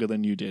longer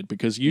than you did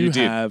because you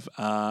have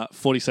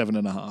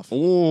 47.5.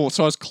 Oh,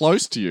 so I was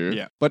close to you.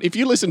 Yeah. But if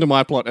you listen to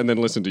my plot and then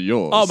listen to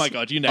yours. Oh my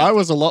God, you nailed I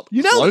was a lot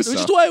closer.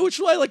 Which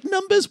is why like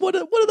numbers, what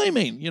do they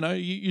mean? You know,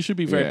 you should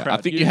be very proud.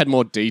 I think you had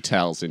more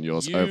details in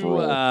yours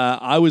overall.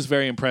 I was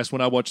very impressed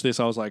when I watched this.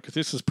 I was like,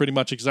 this is pretty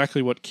much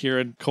exactly what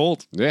Kieran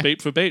called,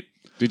 beat for beat.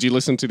 Did you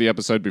listen to the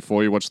episode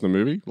before you watched the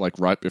movie? Like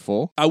right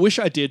before? I wish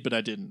I did, but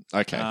I didn't.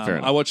 Okay, fair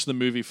enough. I watched the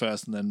movie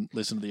first and then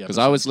listened to the episode. Because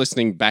I was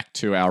listening back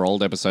to our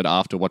old episode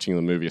after watching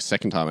the movie a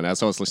second time, and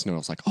as I was listening, I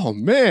was like, oh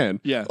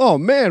man. Yeah. Oh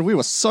man, we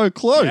were so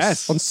close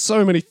Yes. on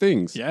so many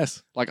things.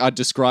 Yes. Like I'd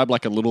describe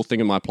like a little thing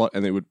in my plot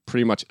and it would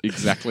pretty much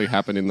exactly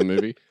happen in the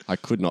movie. I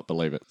could not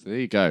believe it. There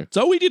you go.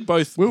 So we did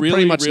both We were really,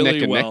 pretty much really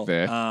neck and well. neck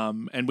there.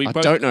 And we I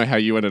both, don't know how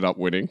you ended up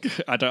winning.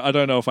 I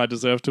don't know if I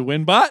deserve to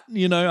win, but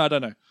I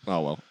don't know.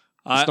 Oh well.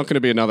 It's not going to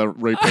be another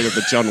repeat of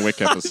the John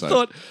Wick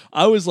episode.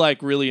 I was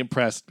like really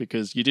impressed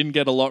because you didn't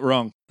get a lot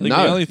wrong. I think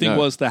the only thing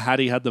was the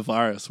Hattie had the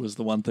virus was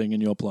the one thing in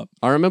your plot.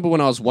 I remember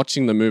when I was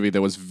watching the movie,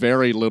 there was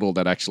very little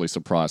that actually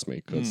surprised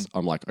me because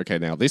I'm like, okay,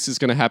 now this is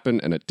going to happen,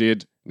 and it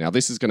did. Now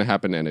this is going to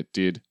happen, and it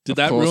did. Did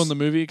that ruin the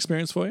movie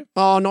experience for you?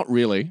 Oh, not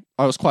really.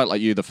 I was quite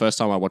like you. The first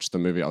time I watched the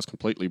movie, I was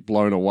completely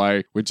blown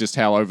away with just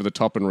how over the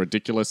top and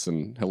ridiculous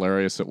and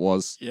hilarious it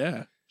was.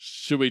 Yeah.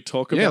 Should we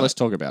talk about? Yeah, let's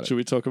talk about it. Should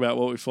we talk about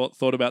what we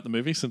thought about the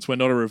movie? Since we're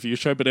not a review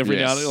show, but every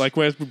now and then, like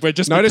we're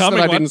just notice becoming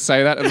that I one. didn't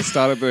say that at the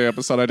start of the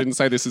episode. I didn't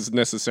say this is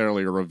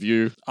necessarily a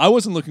review. I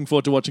wasn't looking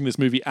forward to watching this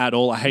movie at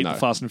all. I hate the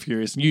Fast and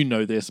Furious, and you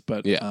know this,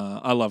 but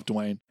I love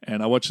Dwayne,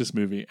 and I watched this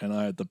movie, and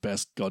I had the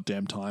best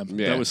goddamn time.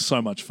 Yeah. That was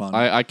so much fun.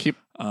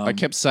 I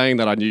kept saying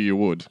that I knew you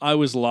would. I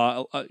was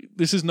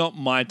this is not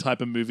my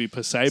type of movie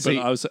per se, but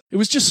it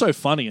was just so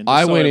funny and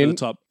I so went over in, the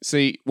top.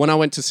 See, when I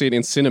went to see it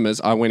in cinemas,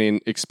 I went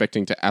in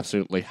expecting to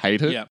absolutely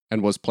hate it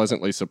and was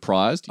pleasantly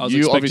surprised.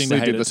 You obviously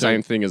did the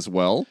same thing as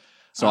well.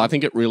 So I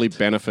think it really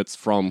benefits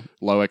from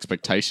low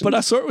expectations. But I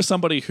saw it with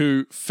somebody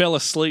who fell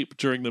asleep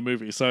during the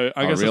movie, so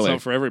I guess it's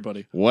not for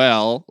everybody.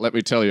 Well, let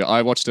me tell you,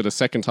 I watched it a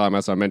second time,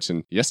 as I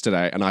mentioned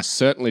yesterday, and I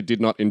certainly did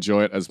not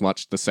enjoy it as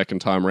much the second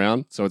time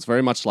round. So it's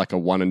very much like a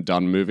one and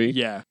done movie.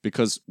 Yeah.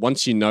 Because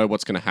once you know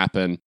what's going to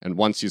happen, and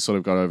once you sort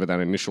of got over that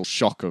initial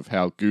shock of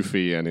how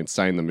goofy and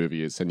insane the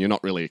movie is, and you're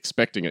not really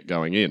expecting it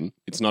going in,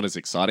 it's not as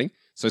exciting.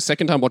 So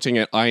second time watching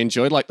it, I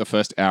enjoyed like the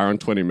first hour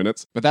and 20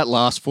 minutes, but that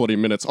last 40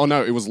 minutes, oh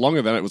no, it was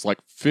longer than it was like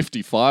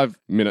 55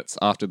 minutes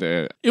after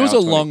the It was a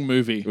long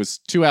movie. It was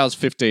 2 hours,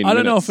 15 minutes. I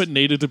don't know if it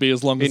needed to be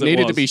as long as it was.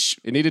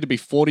 It needed to be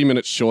 40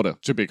 minutes shorter,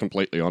 to be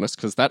completely honest,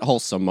 because that whole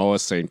Samoa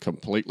scene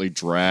completely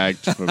dragged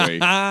for me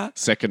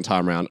second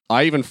time round.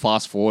 I even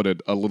fast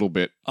forwarded a little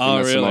bit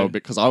in the Samoa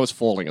bit because I was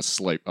falling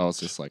asleep. I was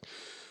just like...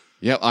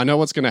 Yeah, I know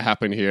what's going to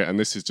happen here, and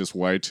this is just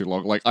way too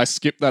long. Like, I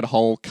skipped that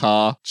whole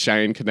car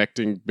chain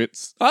connecting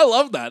bits. I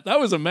love that. That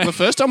was amazing. The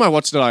first time I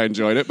watched it, I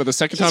enjoyed it, but the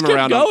second Just time keep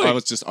around, going. I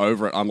was just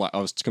over it. I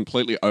was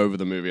completely over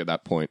the movie at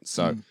that point.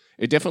 So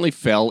it definitely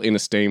fell in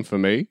esteem for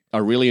me. I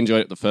really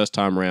enjoyed it the first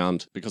time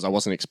around because I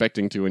wasn't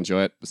expecting to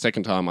enjoy it. The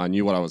second time, I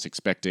knew what I was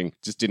expecting,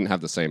 just didn't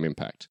have the same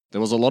impact. There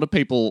was a lot of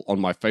people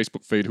on my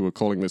Facebook feed who were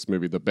calling this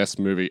movie the best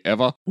movie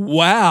ever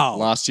Wow.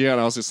 last year,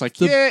 and I was just like,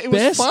 The yeah, it was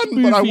best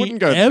fun, but I movie wouldn't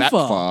go ever. that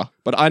far.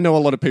 But I know a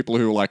lot of people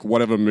who are like,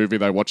 whatever movie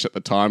they watch at the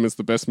time is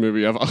the best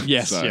movie ever.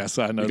 Yes, So yes,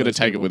 I know. You got to those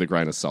take people. it with a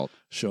grain of salt.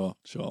 Sure.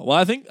 Well,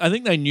 I think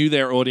they knew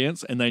their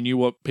audience and they knew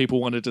what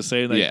people wanted to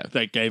see, and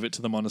they gave it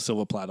to them on a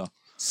silver platter.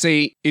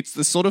 See, it's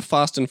the sort of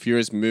Fast and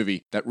Furious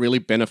movie that really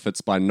benefits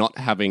by not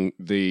having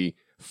the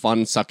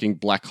fun-sucking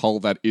black hole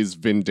that is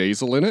Vin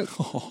Diesel in it.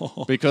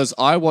 Because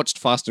I watched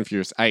Fast and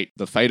Furious 8,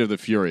 The Fate of the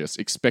Furious,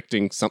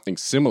 expecting something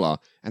similar,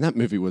 and that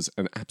movie was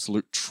an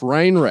absolute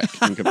train wreck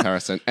in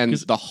comparison. And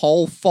the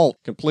whole fault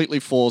completely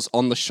falls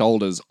on the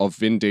shoulders of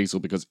Vin Diesel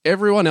because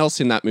everyone else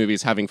in that movie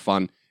is having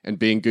fun and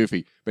being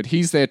goofy, but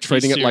he's there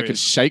treating it like it's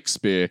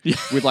Shakespeare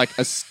with like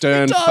a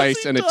stern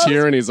face and a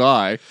tear in his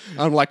eye.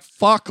 I'm like,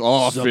 fuck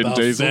off, It's Vin about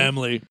Diesel.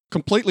 family.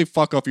 Completely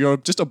fuck off. You're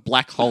just a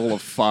black hole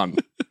of fun.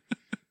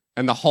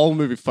 And the whole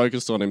movie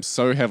focused on him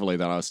so heavily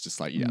that I was just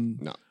like, yeah,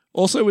 no.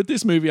 Also, with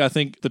this movie, I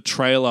think the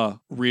trailer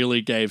really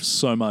gave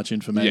so much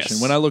information.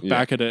 Yes. When I look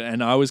back at it,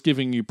 and I was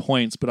giving you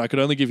points, but I could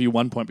only give you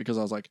 1 point because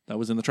I was like, that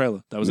was in the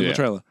trailer. That was in the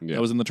trailer. Yeah.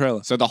 That was in the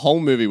trailer. So the whole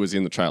movie was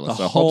in the trailer. The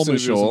So whole Hobbs and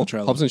movie was in Shaw, the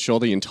trailer. Hobbs and Shaw,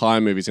 the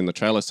entire movie's in the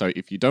trailer. So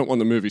if you don't want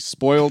the movie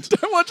spoiled,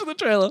 Don't watch the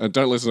trailer. and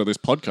don't listen to this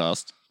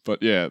podcast.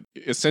 But yeah,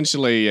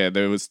 essentially,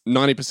 there was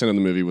 90% of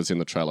the movie was in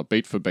the trailer.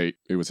 Beat for beat,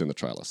 it was in the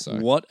trailer. So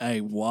What a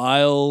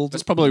wild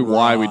that's probably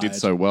why we did ride.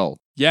 so well.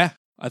 Yeah,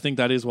 I think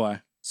that is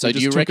why. So We do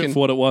just you took reckon? it for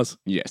what it was?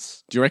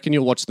 Yes. Do you reckon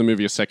you'll watch the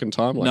movie a second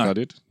time like No. I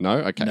did? No?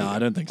 Okay. No, I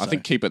don't think so. I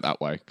think keep it that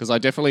way because I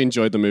definitely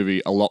enjoyed the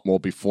movie a lot more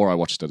before I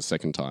watched it a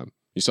second time.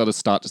 You sort of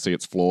start to see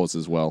its flaws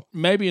as well.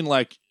 Maybe in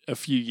like a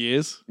few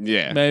years.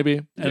 Yeah.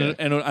 Maybe. And, Yeah.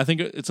 and I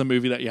think it's a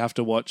movie that you have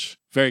to watch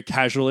very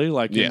casually.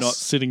 Like you're Yes. not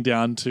sitting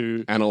down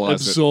to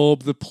Analyze it.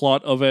 absorb the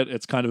plot of it.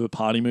 It's kind of a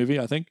party movie,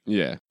 I think,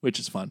 Yeah. which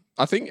is fun.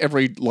 I think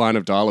every line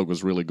of dialogue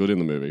was really good in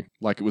the movie.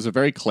 Like it was a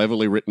very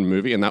cleverly written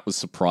movie and that was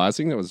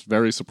surprising. That was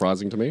very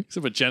surprising to me.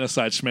 Except for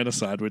genocide,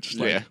 schmenocide, which is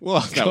like, Yeah. Well,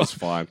 that was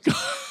fine.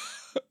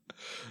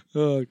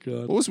 oh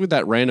God. What was with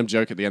that random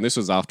joke at the end? This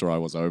was after I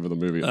was over the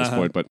movie at this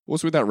point, but what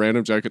was with that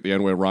random joke at the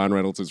end where Ryan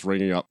Reynolds is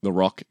ringing up The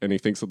Rock and he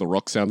thinks that The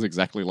Rock sounds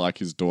exactly like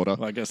his daughter?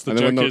 Well, I guess the And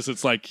then when joke the- is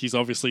it's like he's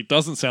obviously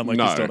doesn't sound like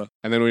no. his daughter.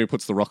 And then when he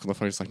puts The Rock on the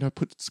phone, he's like, no,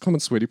 come on,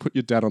 sweetie, put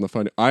your dad on the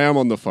phone. I am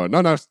on the phone.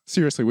 No,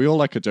 seriously, we all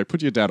like a joke.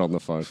 Put your dad on the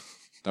phone.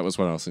 That was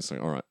when I was just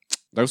like, all right.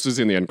 This was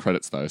in the end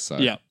credits though, so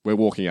Yeah. we're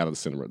walking out of the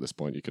cinema at this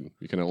point. You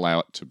can allow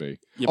it to be.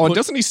 You and put-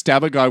 doesn't he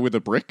stab a guy with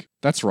a brick?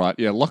 That's right.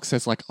 Yeah, Locke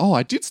says like, oh,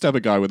 I did stab a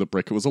guy with a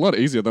brick. It was a lot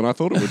easier than I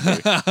thought it would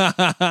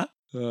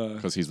be.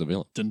 Because he's the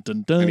villain. Dun,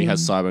 dun, dun. And he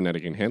has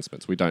cybernetic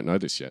enhancements. We don't know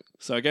this yet.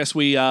 So I guess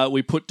we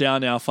put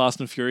down our Fast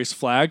and Furious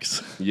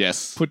flags.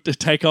 Yes.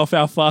 Take off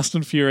our Fast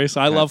and Furious.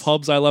 I love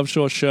Hobbs. I love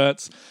short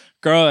shirts.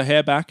 Grow our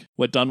hair back.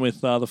 We're done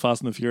with the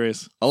Fast and the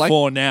Furious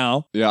for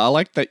now. Yeah, I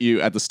like that you,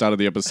 at the start of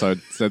the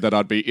episode, said that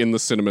I'd be in the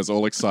cinemas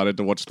all excited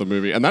to watch the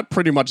movie. And that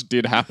pretty much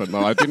did happen.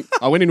 Though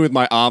I went in with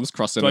my arms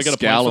crossed and Do I a get a point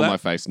scowl for on that? my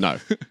face. No,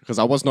 because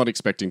I was not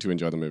expecting to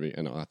enjoy the movie.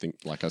 And I think,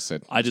 like I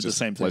said, I did was the just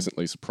same thing.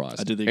 pleasantly surprised.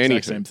 I did the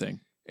exact same thing.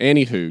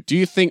 Anywho, do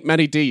you think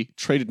Matty D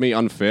treated me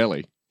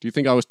unfairly? Do you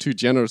think I was too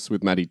generous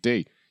with Matty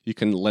D? You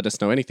can let us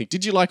know anything.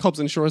 Did you like Hobbs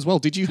and Shaw as well?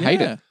 Did you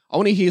hate Yeah. it? I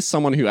want to hear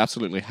someone who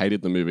absolutely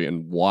hated the movie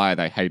and why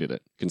they hated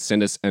it. You can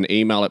send us an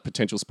email at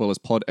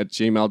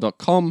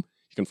potentialspoilerspod@gmail.com.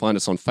 You can find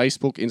us on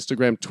Facebook,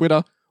 Instagram,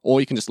 Twitter, or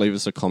you can just leave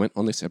us a comment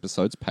on this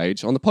episode's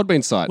page on the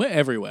Podbean site. We're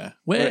everywhere.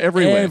 We're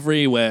everywhere.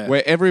 everywhere.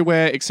 We're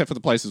everywhere except for the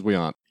places we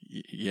aren't.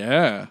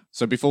 Yeah.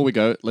 So before we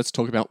go, let's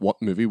talk about what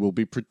movie we'll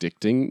be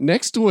predicting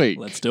next week.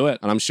 Let's do it.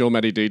 And I'm sure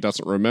Matty D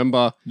doesn't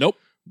remember. Nope.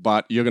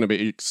 But you're going to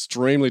be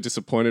extremely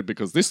disappointed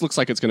because this looks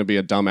like it's going to be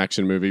a dumb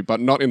action movie,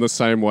 but not in the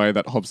same way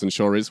that Hobbs and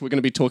Shaw is. We're going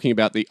to be talking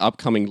about the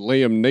upcoming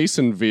Liam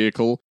Neeson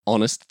vehicle,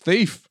 Honest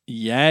Thief.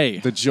 Yay.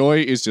 The joy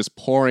is just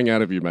pouring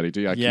out of you, Matty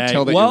D. I Yay. can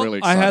tell that well, you're really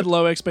excited. I had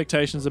low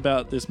expectations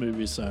about this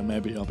movie, so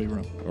maybe I'll be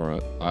wrong. All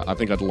right. I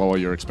think I'd lower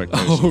your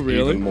expectations Oh,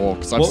 really? even more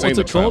because I've What's seen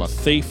the it called? trailer.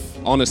 Thief.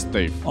 Honest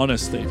Thief.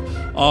 Honest Thief.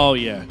 Oh,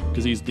 yeah,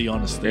 because he's the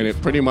honest thief. And it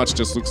pretty much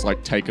just looks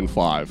like Taken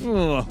 5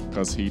 Ugh.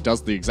 because he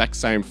does the exact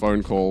same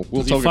phone call.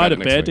 We'll Does talk he fight about a it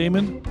next bear week.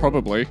 demon?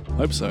 Probably.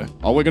 Hope so.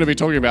 Oh, we're going to be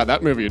talking about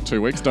that movie in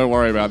 2 weeks. Don't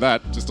worry about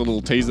that. Just a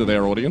little teaser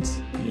there,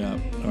 audience. Yeah. All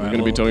right. We're going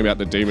to be talking about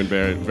the Demon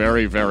Bear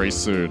very, very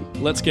soon.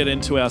 Let's get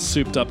into our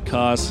souped up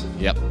cars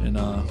Yep. and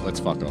Let's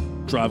fuck off.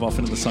 drive off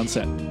into the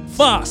sunset.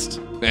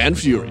 Fast! And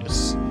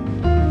furious.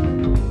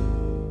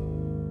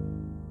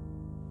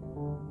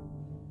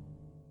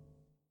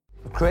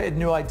 We've created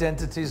new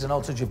identities and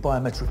altered your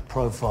biometric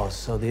profiles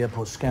so the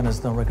airport scanners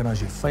don't recognize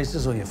your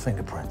faces or your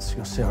fingerprints.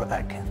 You're Sarah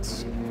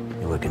Atkins.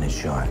 You work in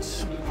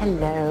insurance.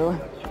 Hello.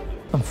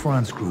 I'm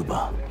Franz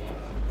Gruber.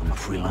 I'm a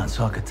freelance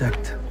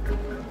architect.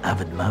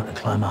 avid mountain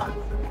climber,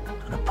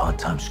 and a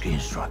part-time ski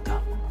instructor.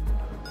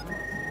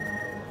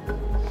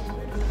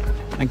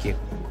 Thank you.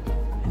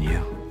 And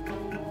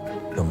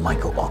you're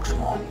Michael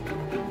Oxmore.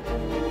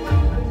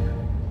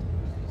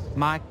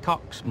 Mike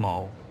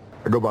Oxmore.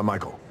 I go by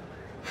Michael.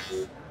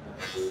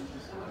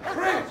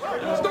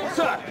 Stop,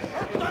 sir!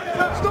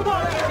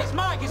 Stop! It's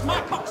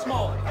Mike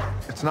Oxmore.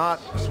 It's not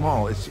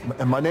small.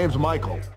 My name's Michael.